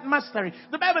carry that mastery,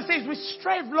 the Bible says we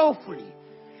strive lawfully.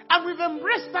 And we've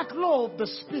embraced that law of the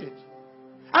Spirit.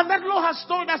 And that law has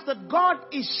told us that God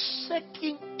is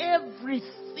shaking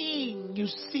everything you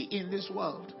see in this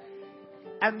world.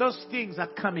 And those things are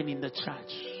coming in the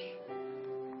church.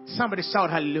 Somebody shout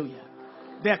hallelujah.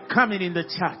 They're coming in the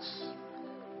church.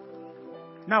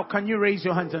 Now, can you raise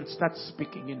your hands and start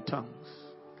speaking in tongues?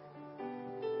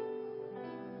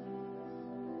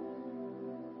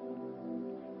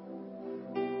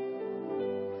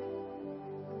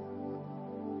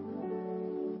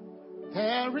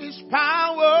 There is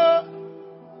power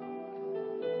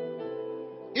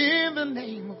in the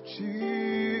name of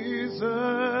Jesus.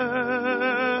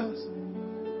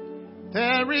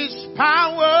 There is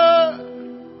power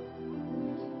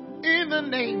in the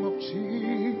name of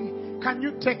Jesus. Can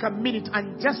you take a minute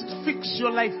and just fix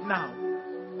your life now?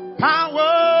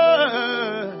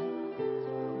 Power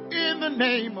in the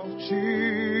name of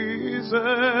Jesus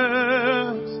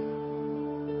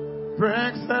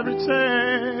breaks every chain.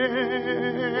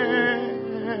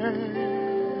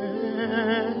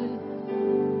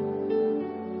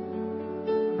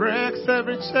 Breaks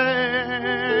every chain.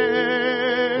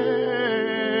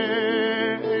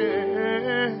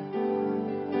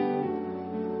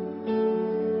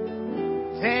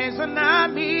 There's an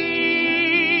army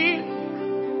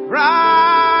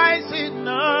rising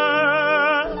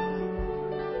up.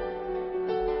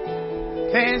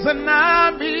 There's an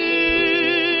army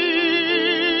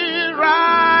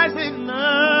rising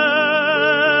up.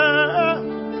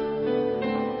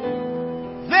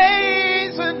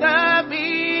 There's an army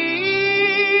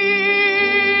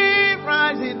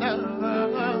rising up.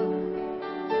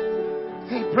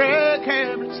 They break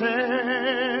every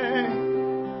chain.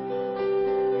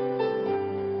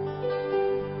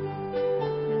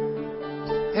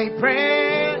 They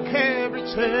break every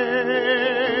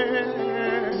chain.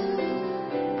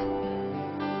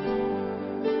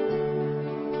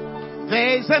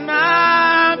 There's an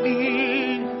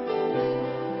army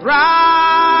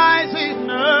rising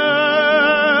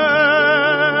up.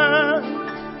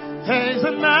 There's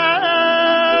an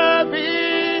army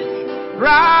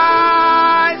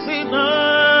rising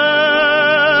up.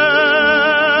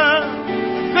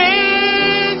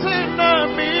 There's an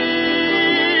army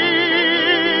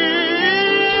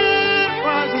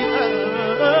rising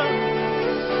up.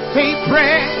 They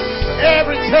break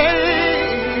every chain.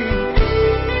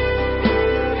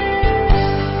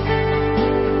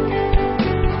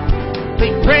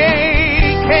 They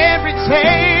break every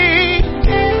chain.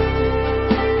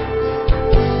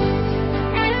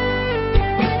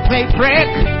 They break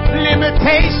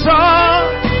limitations.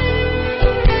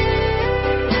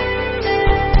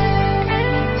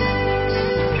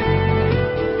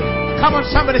 Come on,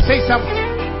 somebody say something.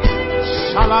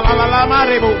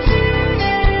 Shalalalalamarebu.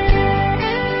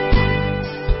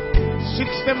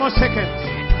 60 more seconds.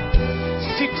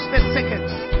 60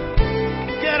 seconds.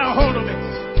 Get a hold of it.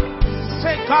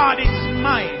 Say, God, it's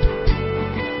mine.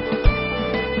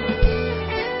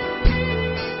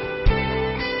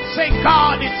 Say,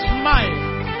 God, it's mine.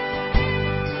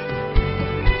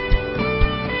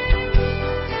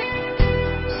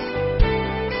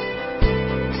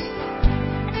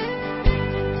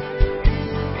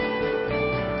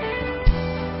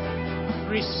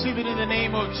 Receive it in the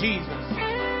name of Jesus.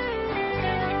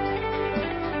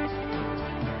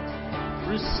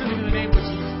 Receive it in the name of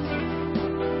Jesus.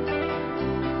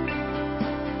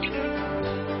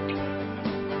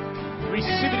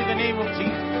 Receive it in the name of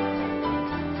Jesus.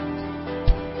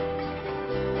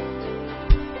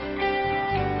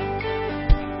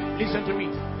 Listen to me.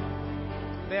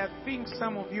 There are things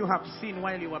some of you have seen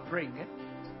while you were praying.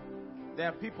 There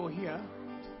are people here.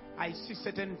 I see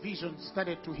certain visions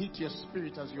started to hit your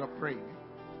spirit as you are praying.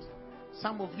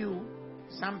 Some of you,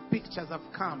 some pictures have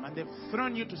come and they've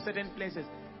thrown you to certain places.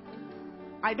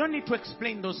 I don't need to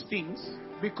explain those things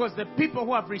because the people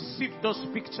who have received those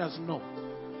pictures know.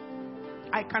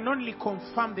 I can only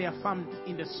confirm they are found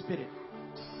in the Spirit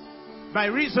by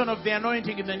reason of the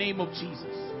anointing in the name of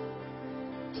Jesus.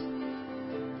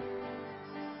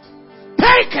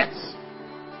 Take it!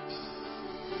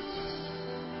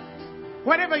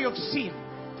 Whatever you've seen,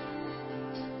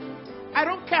 I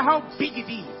don't care how big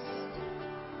it is.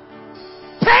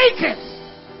 Take it!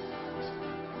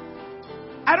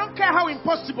 I don't care how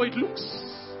impossible it looks.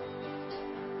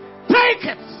 Take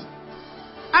it!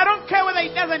 I don't care whether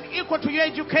it doesn't equal to your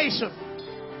education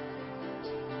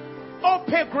or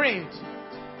pay grade.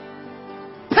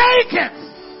 Take it!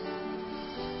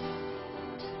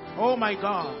 Oh my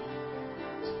God.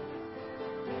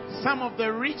 Some of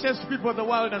the richest people the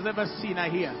world has ever seen are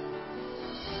here.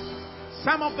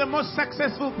 Some of the most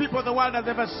successful people the world has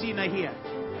ever seen are here.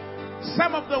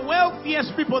 Some of the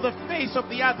wealthiest people the face of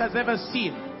the earth has ever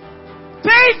seen.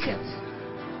 Take it!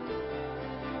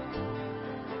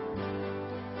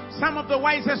 Some of the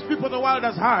wisest people the world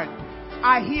has heard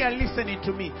are here listening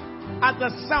to me at the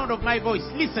sound of my voice,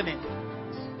 listening.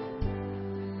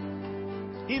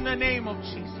 In the name of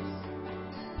Jesus.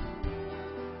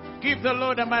 Give the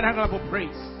Lord a mighty hand of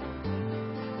praise.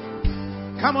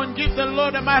 Come on, give the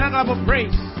Lord a mighty hand of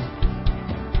praise.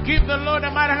 Give the Lord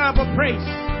a mighty hand of praise.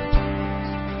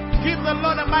 Give the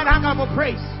Lord a mighty hand of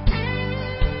praise.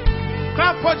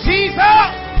 Clap for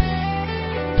Jesus.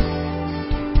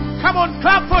 Come on,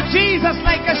 clap for Jesus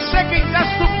like a shaking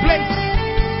just took place.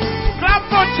 Clap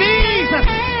for Jesus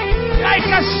like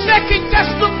a shaking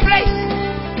just took place.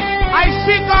 I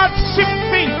see God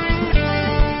shifting.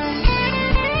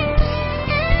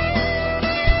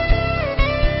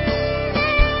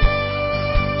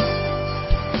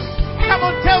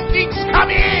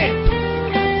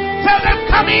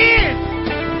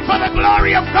 the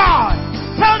glory of God.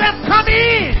 Tell them, come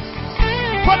in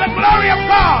for the glory of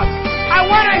God. I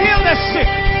want to heal the sick.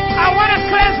 I want to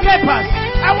cleanse lepers.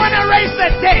 I want to raise the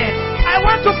dead. I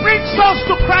want to bring souls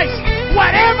to Christ.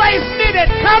 Whatever is needed,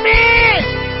 come in.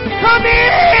 Come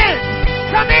in.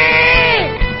 Come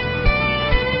in.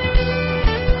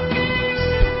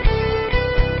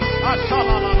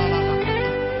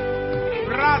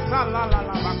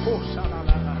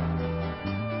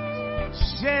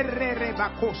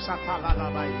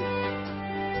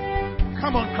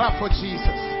 Come on, clap for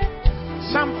Jesus.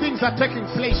 Some things are taking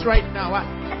place right now.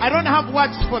 I don't have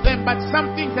words for them, but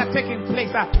some things are taking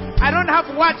place. I don't have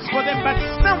words for them, but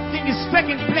something is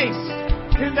taking place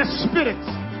in the spirit.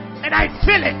 And I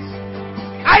feel it.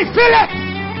 I feel it.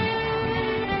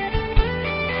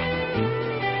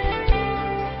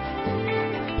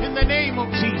 In the name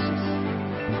of Jesus.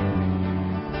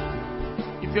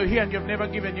 If you're here and you've never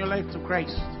given your life to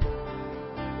Christ,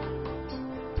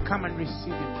 come and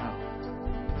receive Him now.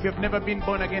 If you've never been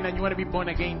born again and you want to be born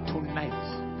again tonight,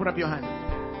 put up your hand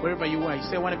wherever you are. You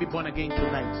say, I want to be born again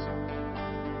tonight.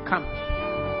 Come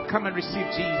and receive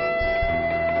Jesus.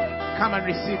 Come and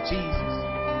receive Jesus.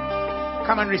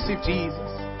 Come and receive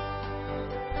Jesus.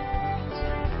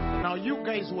 Now you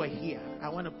guys who are here, I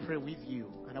want to pray with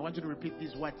you, and I want you to repeat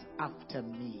these words after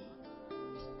me.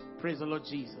 Praise the Lord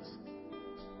Jesus.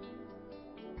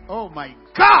 Oh my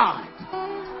God!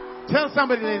 Tell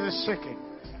somebody there's a shaking.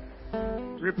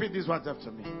 Repeat these words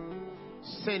after me.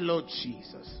 Say, Lord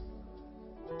Jesus,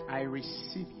 I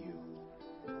receive you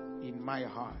in my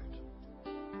heart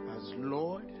as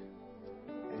Lord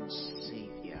and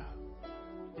Savior.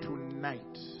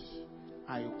 Tonight,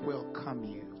 I welcome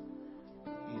you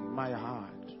in my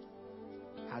heart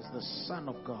as the Son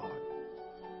of God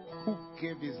who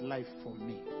gave His life for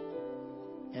me.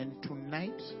 And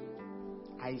tonight,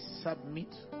 I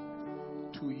submit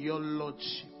to your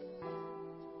Lordship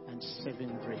and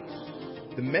saving grace.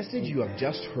 The message you have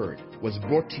just heard was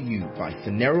brought to you by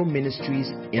Phaneroo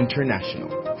Ministries International.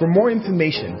 For more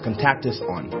information, contact us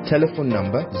on telephone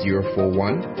number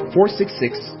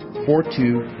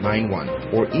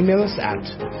 041-466-4291 or email us at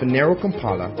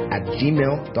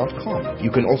phanerokampala@gmail.com.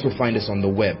 You can also find us on the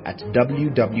web at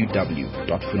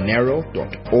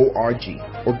www.phaneroo.org.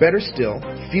 Or better still,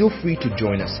 feel free to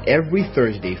join us every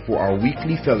Thursday for our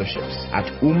weekly fellowships at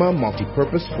Uma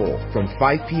Multipurpose Hall from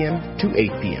 5 p.m. to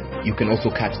 8 p.m. You can also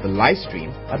catch the live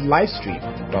stream at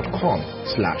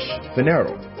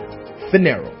livestream.com/Phaneroo.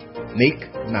 Phaneroo, make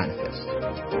manifest.